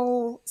in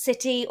normal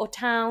city or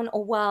town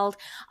or world.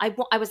 I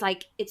was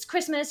like, it's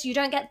Christmas. You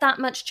don't get that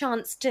much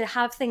chance to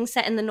have things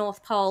set in the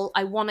North Pole.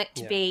 I want it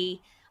to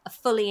be a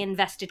fully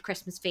invested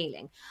Christmas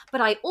feeling. But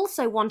I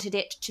also wanted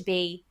it to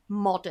be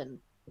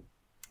modern.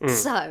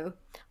 So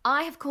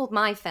I have called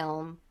my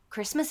film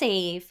Christmas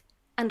Eve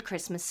and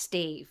Christmas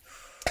Steve.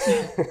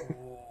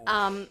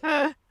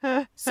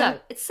 So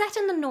it's set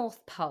in the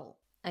North Pole.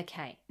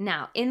 Okay.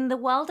 Now, in the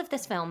world of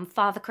this film,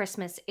 Father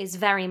Christmas is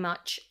very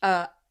much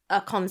a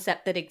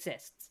concept that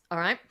exists. All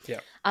right.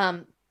 Yeah.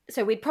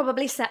 So we'd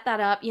probably set that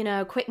up,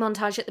 quick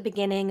montage at the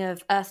beginning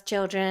of Earth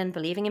children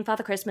believing in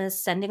Father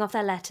Christmas, sending off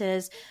their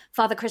letters,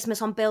 Father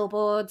Christmas on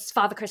billboards,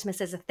 Father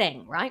Christmas is a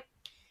thing, right?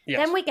 Yes.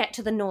 Then we get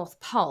to the North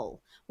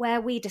Pole,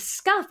 where we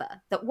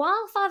discover that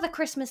while Father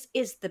Christmas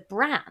is the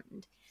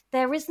brand,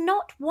 there is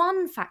not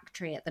one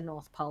factory at the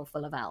North Pole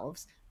full of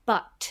elves,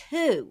 but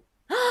 2.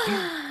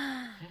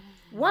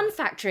 One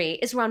factory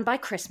is run by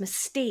Christmas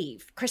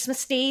Steve. Christmas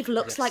Steve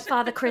looks like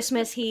Father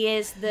Christmas. He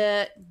is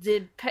the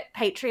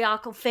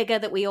patriarchal figure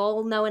that we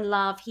all know and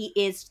love. He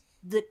is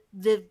the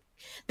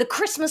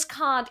Christmas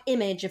card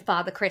image of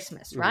Father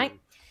Christmas, right?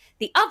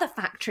 The other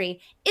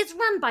factory is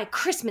run by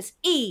Christmas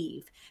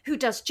Eve, who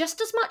does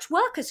just as much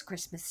work as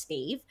Christmas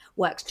Steve,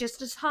 works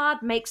just as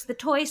hard, makes the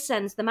toys,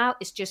 sends them out,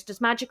 is just as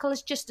magical,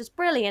 is just as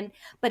brilliant,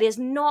 but is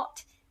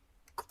not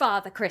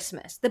Father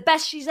Christmas. The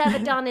best she's ever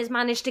done is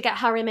manage to get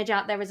her image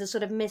out there as a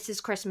sort of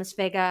Mrs. Christmas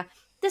figure.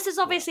 This is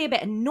obviously a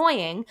bit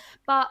annoying,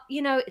 but,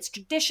 it's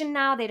tradition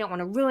now. They don't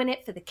want to ruin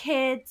it for the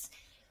kids.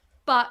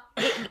 But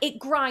it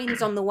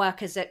grinds on the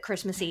workers at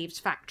Christmas Eve's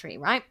factory,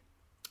 right?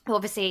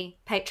 Obviously,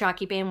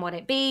 patriarchy being what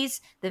it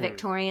bees, the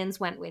Victorians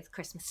went with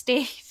Christmas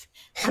Steve,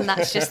 and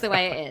that's just the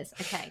way it is.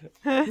 Okay.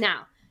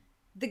 Now,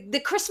 the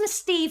Christmas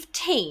Steve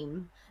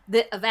team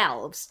of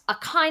elves are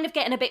kind of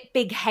getting a bit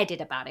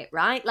big-headed about it,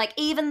 right? Like,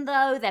 even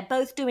though they're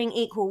both doing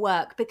equal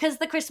work, because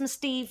the Christmas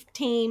Steve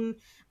team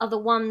are the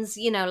ones,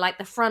 like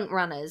the front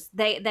runners,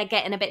 they're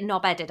getting a bit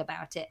knob-headed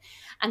about it.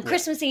 And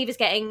Christmas Eve is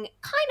getting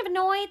kind of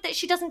annoyed that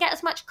she doesn't get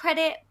as much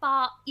credit,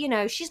 but,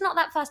 she's not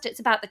that fussed. It's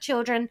about the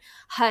children.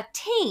 Her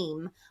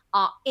team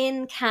are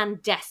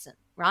incandescent,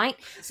 right?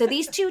 So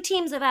these 2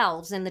 teams of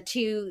elves in the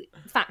 2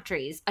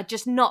 factories are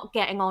just not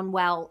getting on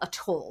well at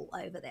all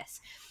over this.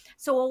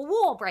 So a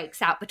war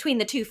breaks out between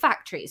the 2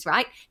 factories,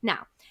 right?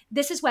 Now,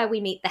 this is where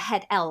we meet the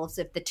head elves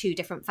of the 2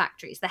 different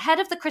factories. The head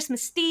of the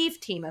Christmas Steve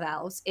team of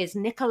elves is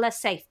Nicola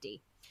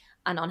Safety.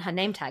 And on her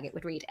name tag, it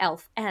would read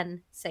Elf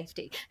N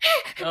Safety.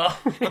 I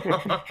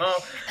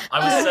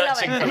was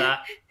searching for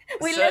that.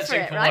 We live for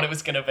it, for right? what it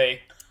was going to be.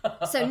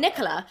 So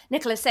Nicola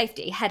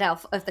Safety, head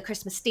elf of the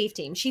Christmas Steve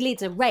team, she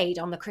leads a raid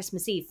on the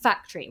Christmas Eve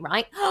factory,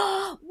 right?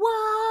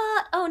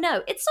 What? Oh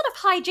no, it's sort of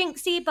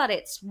hijinksy, but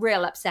it's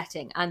real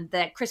upsetting, and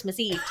the Christmas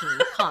Eve team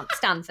can't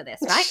stand for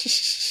this, right?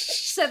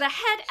 So the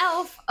head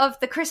elf of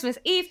the Christmas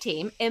Eve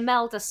team,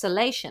 Imelda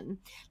Solation,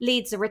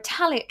 leads a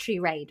retaliatory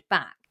raid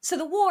back. So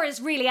the war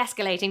is really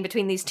escalating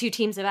between these 2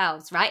 teams of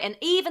elves, right? And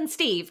Eve and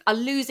Steve are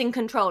losing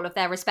control of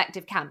their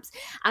respective camps.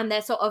 And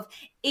they're sort of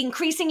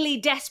increasingly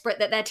desperate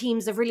that their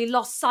teams have really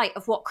lost sight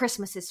of what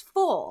Christmas is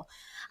for.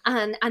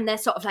 And they're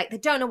sort of like, they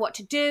don't know what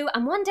to do.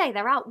 And one day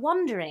they're out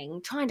wandering,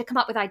 trying to come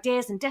up with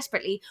ideas and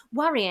desperately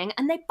worrying.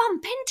 And they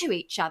bump into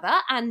each other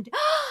and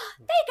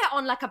they get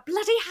on like a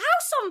bloody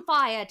house on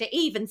fire to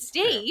Eve and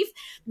Steve.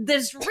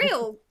 There's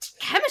real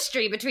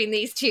chemistry between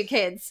these 2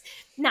 kids.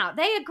 Now,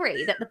 they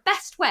agree that the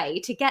best way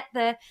to get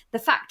the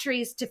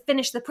factories to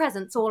finish the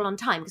presents all on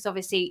time, because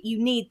obviously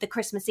you need the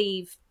Christmas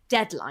Eve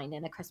deadline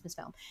in a Christmas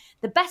film.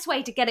 The best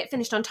way to get it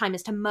finished on time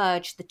is to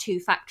merge the 2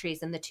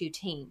 factories and the 2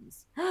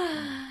 teams.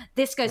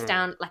 This goes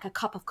down like a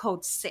cup of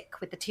cold sick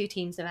with the 2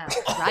 teams of elves,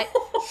 right?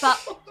 But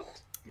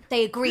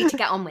They agree to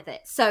get on with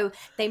it. So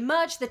they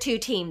merge the two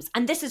teams.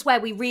 And this is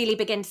where we really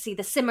begin to see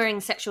the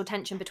simmering sexual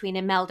tension between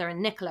Imelda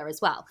and Nicola as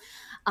well.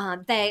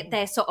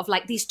 They're sort of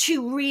like these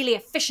two really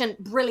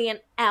efficient,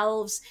 brilliant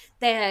elves.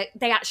 They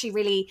actually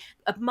really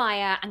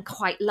admire and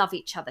quite love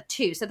each other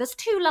too. So there's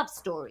two love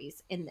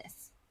stories in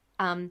this.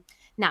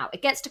 Now,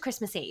 it gets to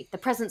Christmas Eve. The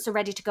presents are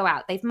ready to go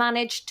out. They've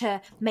managed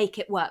to make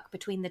it work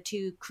between the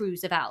two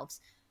crews of elves.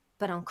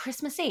 But on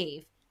Christmas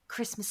Eve,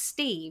 Christmas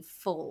Steve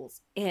falls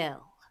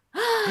ill.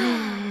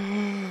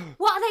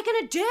 What are they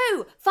going to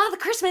do? Father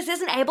Christmas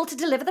isn't able to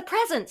deliver the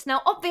presents.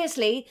 Now,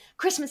 obviously,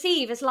 Christmas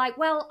Eve is like,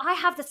 well, I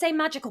have the same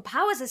magical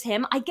powers as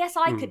him. I guess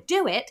I could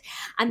do it.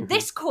 And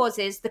this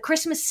causes the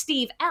Christmas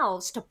Steve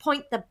elves to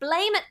point the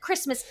blame at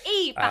Christmas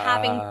Eve for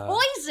having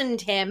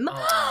poisoned him.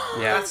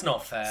 Yeah, that's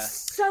not fair.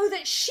 So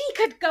that she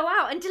could go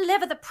out and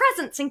deliver the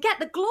presents and get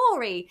the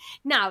glory.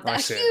 Now,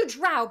 a huge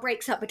row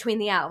breaks up between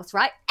the elves,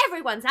 right?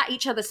 Everyone's at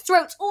each other's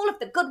throats. All of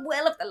the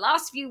goodwill of the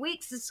last few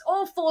weeks is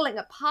all falling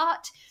apart.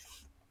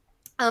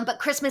 But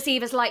Christmas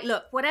Eve is like,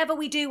 look, whatever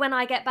we do when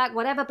I get back,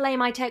 whatever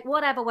blame I take,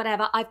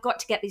 whatever, I've got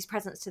to get these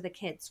presents to the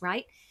kids,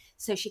 right?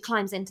 So she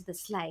climbs into the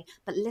sleigh.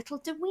 But little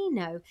do we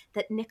know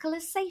that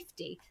Nicholas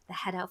Safety, the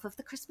head elf of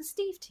the Christmas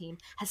Eve team,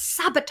 has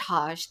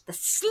sabotaged the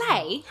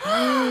sleigh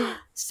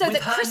so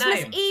that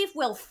Christmas Eve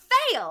will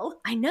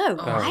fail. I know,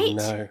 right?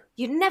 No.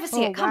 You'd never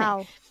see it coming.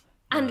 Wow.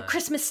 And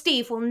Christmas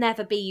Eve will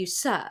never be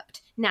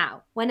usurped.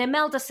 Now, when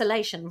Imelda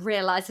Salation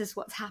realises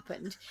what's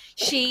happened,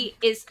 she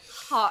is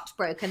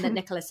heartbroken that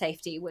Nicholas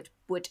Safety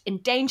would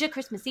endanger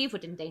Christmas Eve,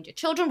 would endanger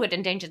children, would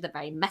endanger the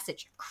very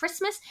message of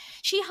Christmas.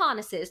 She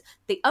harnesses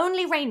the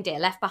only reindeer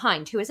left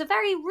behind, who is a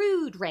very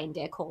rude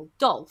reindeer called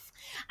Dolph,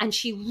 and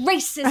she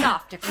races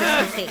after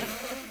Christmas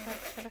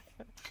Eve.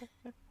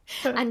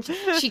 And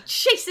she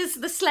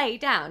chases the sleigh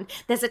down.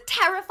 There's a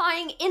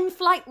terrifying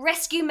in-flight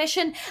rescue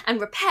mission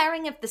and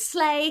repairing of the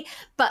sleigh,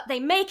 but they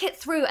make it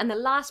through, and the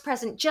last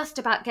present just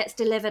about gets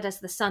delivered as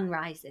the sun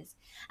rises.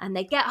 And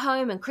they get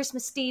home, and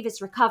Christmas Steve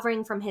is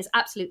recovering from his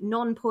absolute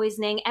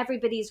non-poisoning.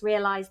 Everybody's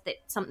realised that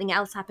something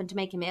else happened to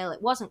make him ill.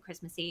 It wasn't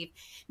Christmas Eve.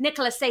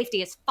 Nicholas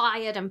Safety is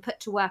fired and put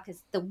to work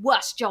as the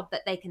worst job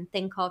that they can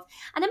think of.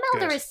 And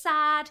Imelda is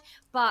sad,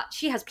 but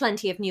she has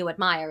plenty of new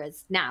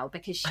admirers now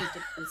because she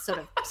did the sort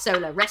of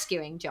solo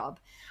rescuing job.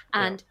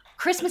 And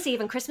Christmas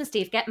Eve and Christmas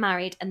Steve get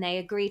married, and they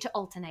agree to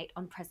alternate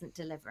on present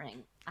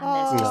delivering. And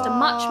there's just a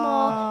much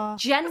more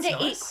gender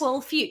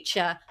equal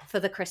future for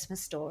the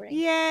Christmas story.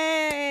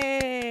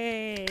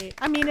 Yay!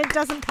 I mean, it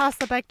doesn't pass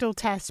the Bechdel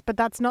test, but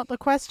that's not the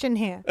question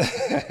here.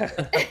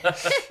 It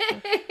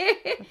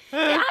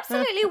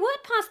absolutely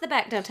would pass the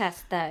Bechdel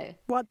test, though.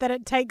 What, that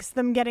it takes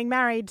them getting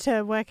married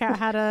to work out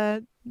how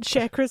to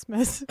share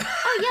Christmas?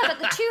 Oh, yeah, but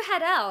the two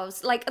head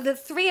elves, like the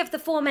three of the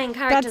four main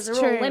characters That's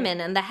are all true. women,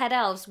 and the head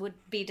elves would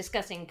be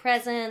discussing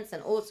presents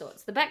and all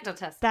sorts. The Bechdel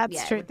test,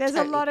 That's true. would There's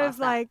totally a lot pass of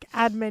that. like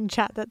admin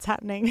chat that's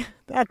happening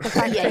at the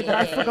factory that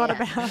I forgot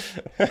about.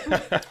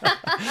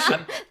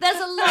 There's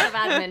a lot of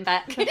admin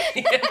back.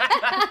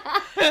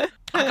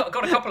 I've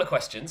got a couple of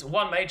questions.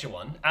 One major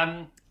one.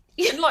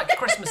 In like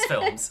Christmas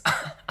films,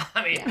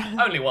 I mean,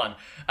 only one.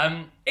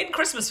 In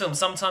Christmas films,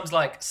 sometimes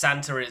like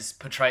Santa is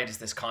portrayed as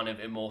this kind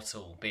of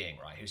immortal being,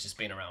 right? Who's just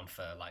been around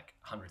for like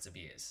hundreds of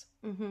years.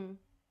 Mm-hmm.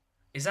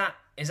 Is that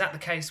the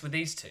case with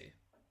these two?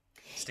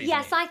 Steve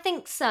Yes, I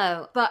think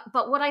so. But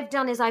what I've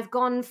done is I've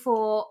gone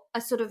for a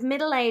sort of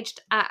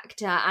middle-aged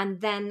actor, and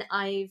then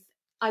I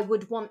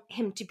would want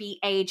him to be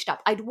aged up.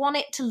 I'd want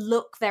it to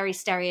look very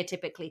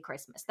stereotypically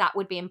Christmas. That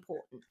would be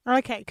important.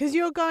 Okay, because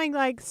you're going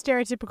like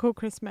stereotypical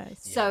Christmas.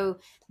 So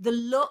the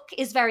look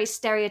is very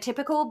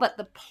stereotypical, but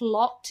the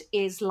plot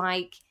is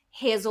like,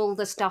 here's all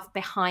the stuff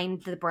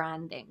behind the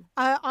branding.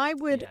 I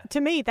would,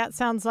 to me, that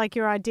sounds like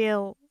your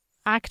ideal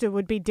actor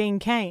would be Dean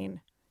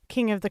Cain,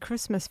 king of the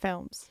Christmas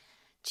films.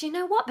 Do you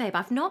know what, babe?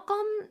 I've not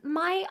gone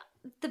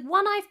the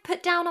one I've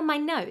put down on my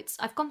notes.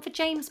 I've gone for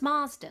James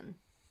Marsden.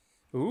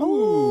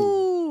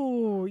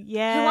 Ooh,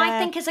 yeah. Who I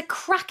think is a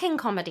cracking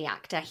comedy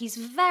actor. He's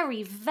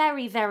very,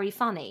 very, very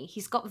funny.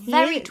 He's got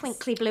very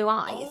twinkly blue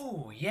eyes.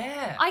 Oh,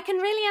 yeah. I can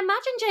really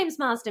imagine James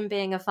Marsden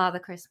being a Father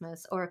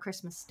Christmas or a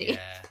Christmas Steve.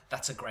 Yeah,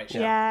 that's a great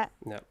show.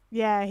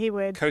 Yeah, he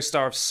would.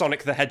 Co-star of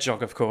Sonic the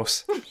Hedgehog, of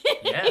course.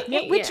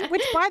 Which,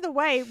 by the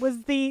way,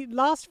 was the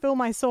last film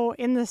I saw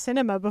in the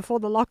cinema before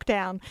the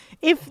lockdown.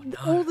 If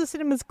all the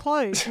cinemas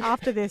closed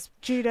after this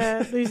due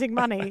to losing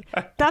money,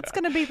 that's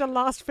going to be the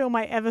last film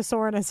I ever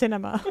saw in a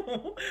cinema.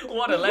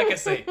 What a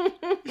legacy.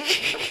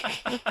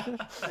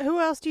 Who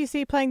else do you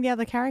see playing the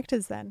other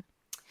characters then?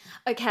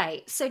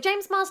 Okay, so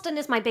James Marsden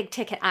is my big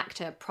ticket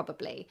actor,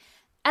 probably.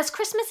 As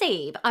Christmas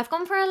Eve, I've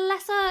gone for a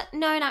lesser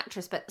known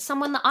actress, but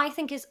someone that I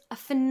think is a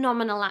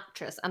phenomenal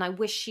actress, and I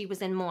wish she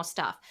was in more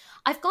stuff.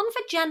 I've gone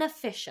for Jenna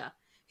Fisher,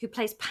 who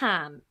plays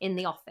Pam in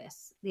The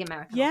Office, the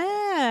American Office.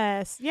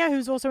 Yes. Yeah,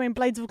 who's also in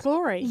Blades of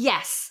Glory.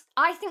 Yes,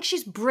 I think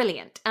she's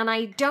brilliant, and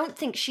I don't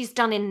think she's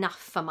done enough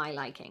for my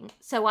liking.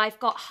 So I've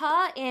got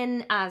her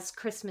in as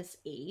Christmas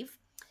Eve.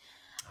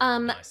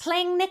 Nice.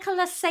 Playing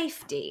Nicholas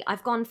Safety,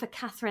 I've gone for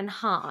Catherine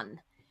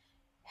Hahn,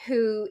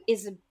 who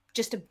is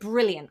just a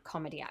brilliant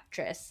comedy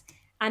actress.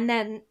 And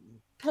then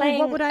playing...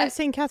 What would I have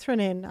seen Catherine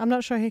in? I'm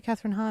not sure who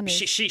Catherine Hahn is.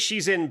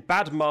 She's in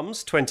Bad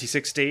Mums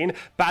 2016,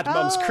 Bad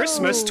Mums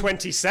Christmas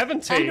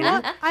 2017.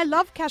 I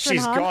love Catherine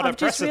She's Hahn. got a I've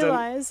just precedent.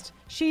 realised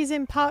she's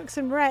in Parks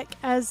and Rec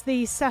as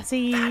the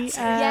sassy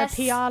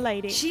PR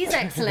lady. She's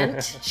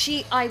excellent.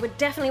 I would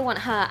definitely want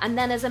her. And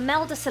then as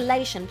Imelda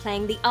Salation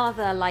playing the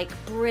other, like,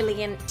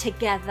 brilliant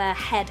together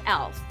head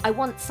elf, I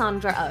want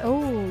Sandra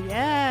Oh. Oh,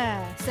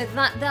 yeah. So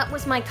that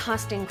was my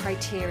casting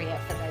criteria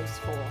for those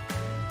four.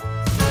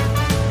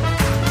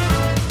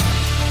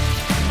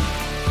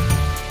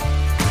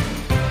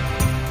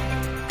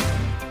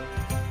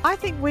 I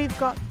think we've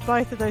got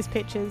both of those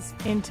pictures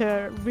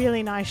into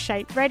really nice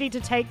shape, ready to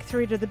take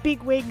through to the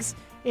big wigs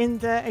in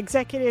the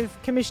executive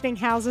commissioning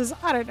houses.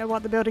 I don't know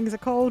what the buildings are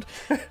called.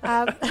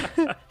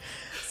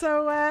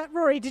 So,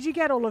 Rory, did you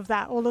get all of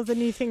that? All of the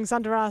new things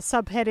under our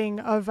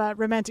subheading of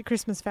romantic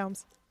Christmas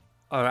films?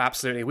 Oh,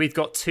 absolutely. We've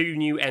got 2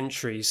 new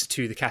entries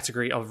to the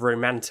category of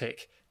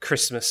romantic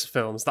Christmas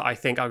films that I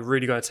think are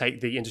really going to take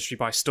the industry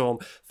by storm.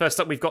 First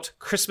up, we've got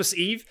Christmas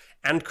Eve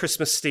and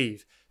Christmas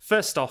Steve.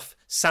 First off,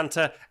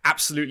 Santa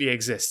absolutely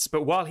exists,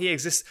 but while he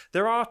exists,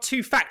 there are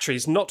 2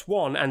 factories, not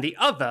one, and the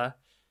other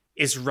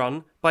is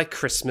run by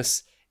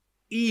Christmas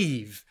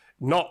Eve,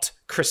 not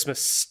Christmas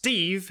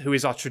Steve, who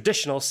is our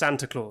traditional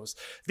Santa Claus.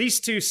 These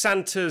 2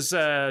 Santas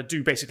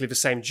do basically the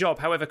same job.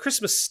 However,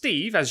 Christmas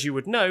Steve, as you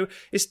would know,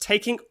 is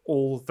taking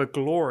all the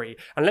glory.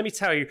 And let me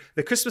tell you,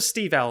 the Christmas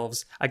Steve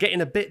elves are getting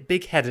a bit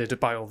big-headed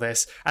by all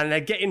this, and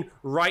they're getting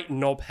right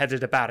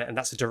knob-headed about it, and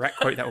that's a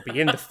direct quote that will be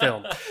in the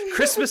film.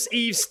 Christmas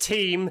Eve's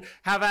team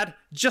have had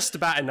just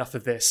about enough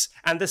of this,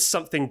 and there's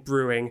something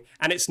brewing,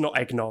 and it's not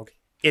eggnog,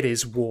 it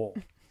is war.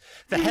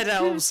 The head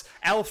elves,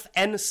 Elf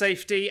N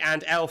Safety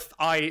and Elf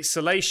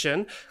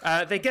Isolation,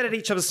 they get at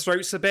each other's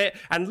throats a bit,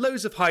 and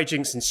loads of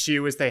hijinks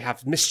ensue as they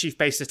have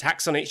mischief-based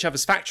attacks on each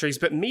other's factories.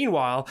 But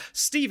meanwhile,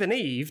 Steve and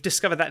Eve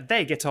discover that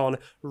they get on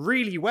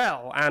really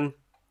well, and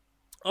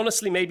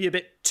honestly, maybe a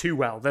bit too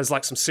well. There's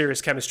like some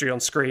serious chemistry on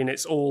screen.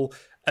 It's all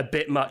a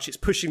bit much. It's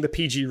pushing the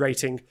PG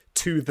rating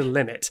to the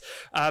limit.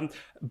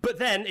 But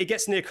then it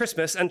gets near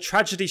Christmas, and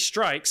tragedy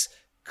strikes.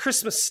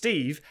 Christmas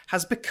Steve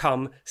has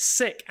become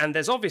sick, and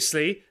there's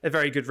obviously a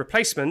very good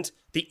replacement,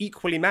 the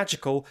equally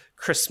magical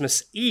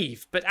Christmas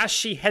Eve. But as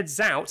she heads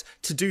out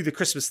to do the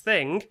Christmas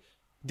thing,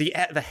 the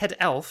head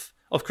elf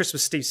of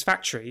Christmas Steve's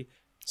factory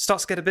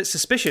starts to get a bit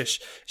suspicious.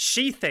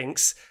 She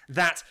thinks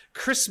that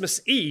Christmas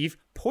Eve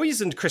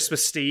poisoned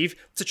Christmas Steve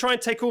to try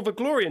and take all the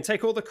glory and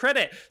take all the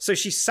credit, so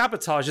she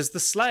sabotages the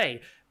sleigh.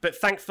 But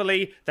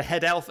thankfully, the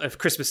head elf of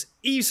Christmas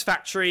Eve's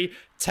factory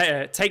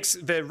takes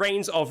the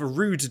reins of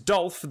Rude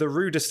Dolph, the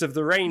rudest of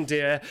the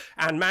reindeer,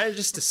 and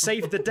manages to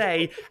save the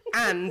day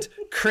and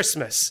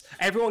Christmas.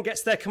 Everyone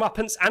gets their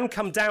comeuppance and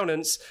come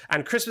downance,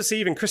 and Christmas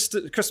Eve and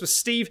Christmas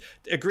Steve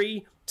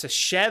agree to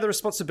share the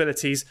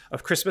responsibilities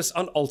of Christmas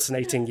on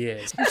alternating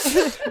years.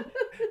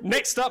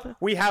 Next up,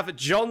 we have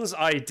John's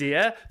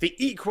idea, the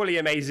equally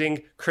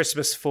amazing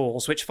Christmas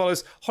Falls, which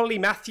follows Holly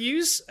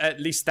Matthews,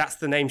 at least that's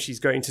the name she's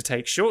going to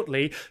take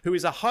shortly, who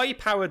is a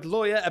high-powered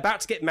lawyer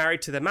about to get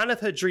married to the man of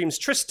her dreams,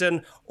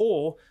 Tristan,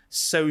 or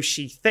so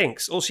she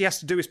thinks. All she has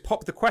to do is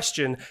pop the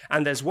question,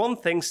 and there's one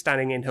thing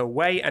standing in her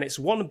way, and it's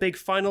one big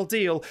final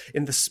deal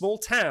in the small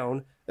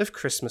town of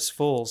Christmas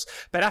Falls.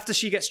 But after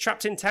she gets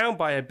trapped in town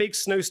by a big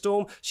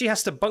snowstorm, she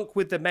has to bunk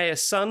with the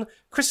mayor's son,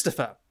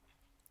 Christopher.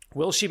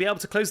 Will she be able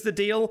to close the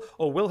deal,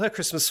 or will her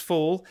Christmas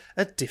fall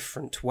a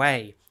different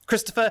way?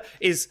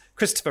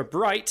 Christopher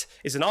Bright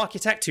is an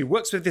architect who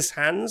works with his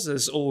hands,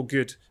 as all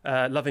good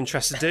love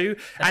interests do,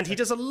 and he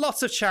does a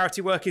lot of charity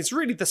work. He's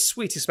really the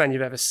sweetest man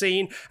you've ever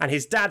seen, and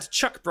his dad,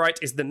 Chuck Bright,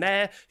 is the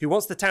mayor who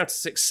wants the town to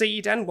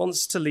succeed and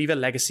wants to leave a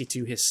legacy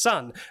to his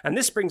son. And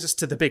this brings us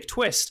to the big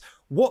twist.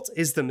 What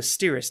is the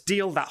mysterious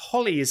deal that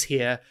Holly is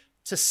here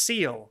to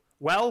seal?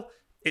 Well,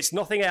 it's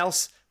nothing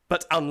else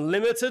but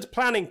unlimited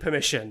planning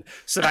permission,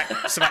 so that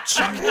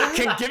Chuck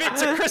can give it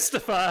to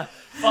Christopher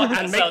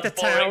and make the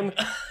town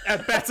a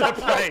better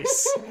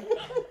place.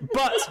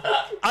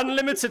 But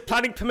unlimited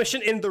planning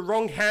permission in the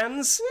wrong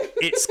hands,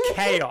 it's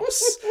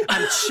chaos.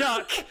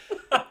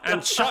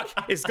 And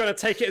Chuck is going to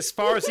take it as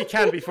far as he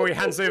can before he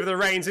hands over the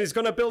reins, and he's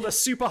going to build a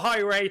super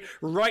highway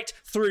right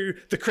through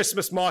the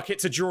Christmas market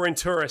to draw in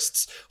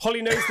tourists.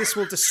 Holly knows this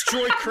will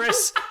destroy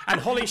Chris, and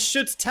Holly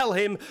should tell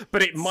him,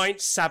 but it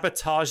might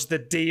sabotage the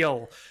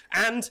deal.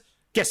 And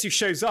guess who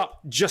shows up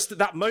just at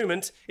that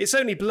moment? It's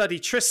only bloody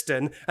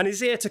Tristan, and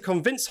he's here to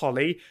convince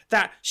Holly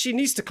that she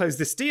needs to close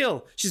this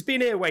deal. She's been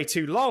here way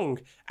too long.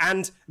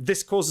 And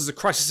this causes a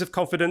crisis of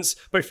confidence.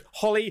 Both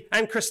Holly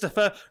and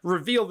Christopher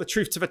reveal the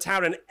truth to the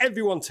town, and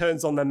everyone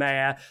turns on the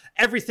mayor.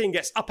 Everything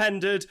gets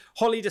upended.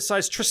 Holly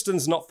decides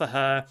Tristan's not for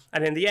her.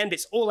 And in the end,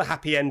 it's all a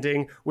happy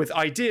ending, with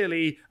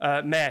ideally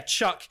Mayor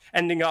Chuck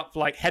ending up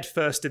like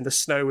headfirst in the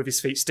snow with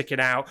his feet sticking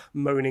out,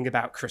 moaning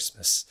about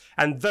Christmas.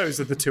 And those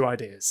are the 2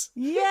 ideas.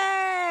 Yay!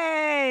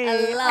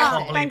 I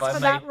love it. Thanks for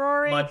that,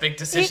 Rory. My big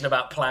decision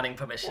about planning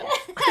permission.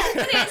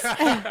 That's so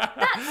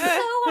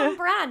on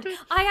brand.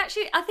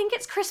 I think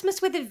it's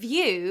Christmas with a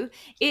View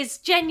is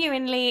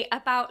genuinely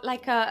about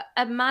like a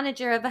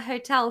manager of a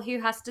hotel who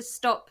has to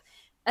stop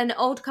an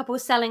old couple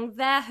selling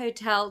their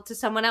hotel to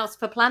someone else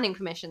for planning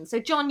permission. So,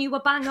 John, you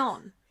were bang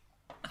on.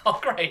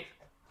 Oh, great.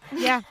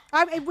 Yeah,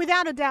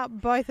 without a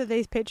doubt, both of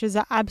these pictures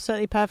are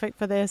absolutely perfect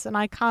for this, and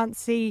I can't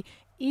see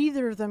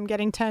either of them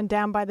getting turned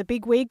down by the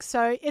big wigs.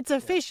 So it's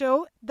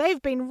official. They've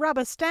been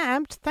rubber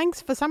stamped.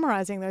 Thanks for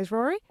summarising those,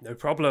 Rory. No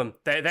problem.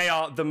 They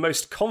are the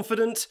most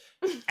confident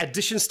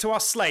additions to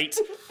our slate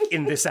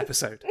in this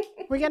episode.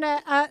 We're going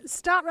to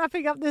start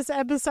wrapping up this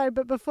episode,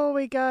 but before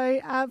we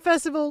go,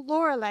 first of all,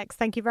 Laura LEXX,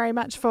 thank you very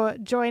much for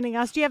joining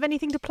us. Do you have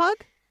anything to plug?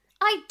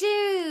 I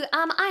do.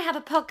 I have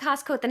a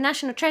podcast called the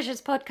National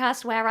Treasures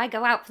Podcast where I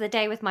go out for the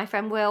day with my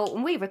friend Will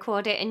and we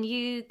record it and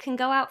you can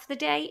go out for the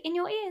day in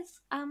your ears.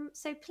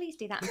 So please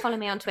do that and follow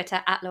me on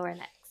Twitter at Laura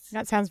LEXX.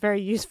 That sounds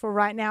very useful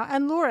right now.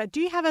 And Laura,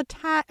 do you have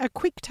a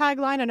quick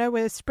tagline? I know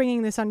we're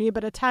springing this on you,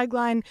 but a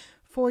tagline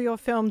for your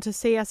film to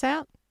see us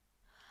out?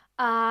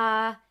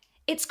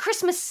 It's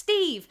Christmas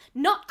Steve,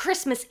 not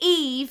Christmas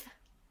Eve.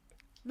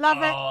 Love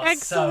it.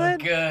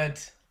 Excellent. So good.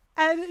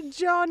 And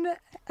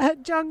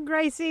John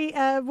Gracie,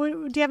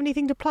 do you have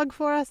anything to plug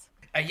for us?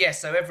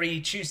 So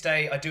every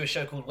Tuesday I do a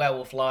show called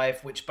Werewolf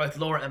Live, which both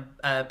Laura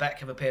and Beck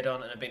have appeared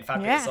on and have been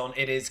fabulous on.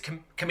 It is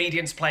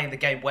comedians playing the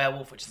game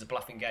Werewolf, which is a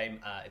bluffing game.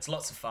 It's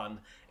lots of fun.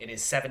 It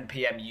is 7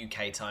 p.m.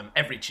 UK time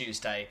every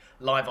Tuesday,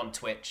 live on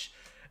Twitch.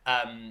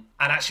 And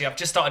actually, I've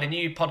just started a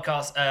new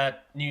podcast,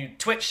 new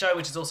Twitch show,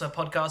 which is also a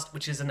podcast,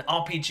 which is an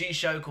RPG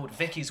show called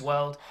Vicky's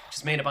World, which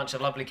is me and a bunch of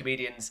lovely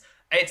comedians.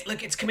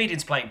 It's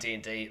comedians playing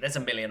D&D. There's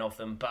a million of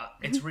them, but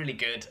it's really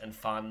good and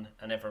fun,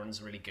 and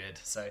everyone's really good.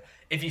 So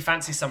if you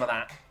fancy some of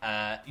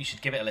that, you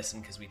should give it a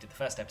listen, because we did the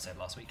first episode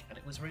last week, and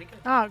it was really good.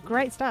 Oh,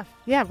 great stuff.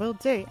 Yeah, we'll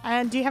do.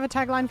 And do you have a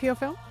tagline for your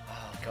film?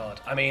 Oh,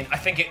 God. I mean, I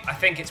think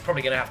it's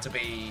probably going to have to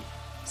be...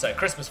 So,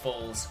 Christmas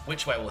Falls,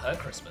 which way will her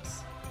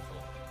Christmas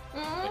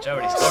fall? Which I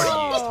already used.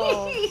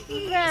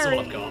 That's all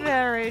I've got.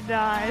 Very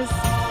nice.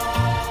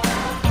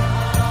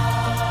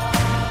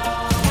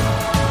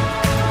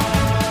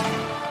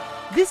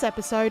 This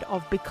episode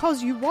of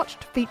Because You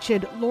Watched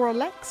featured Laura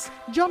LEXX,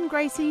 John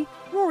Gracie,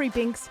 Rory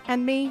Binks,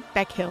 and me,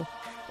 Beck Hill.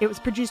 It was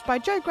produced by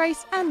Joe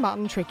Grace and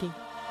Martin Trickey.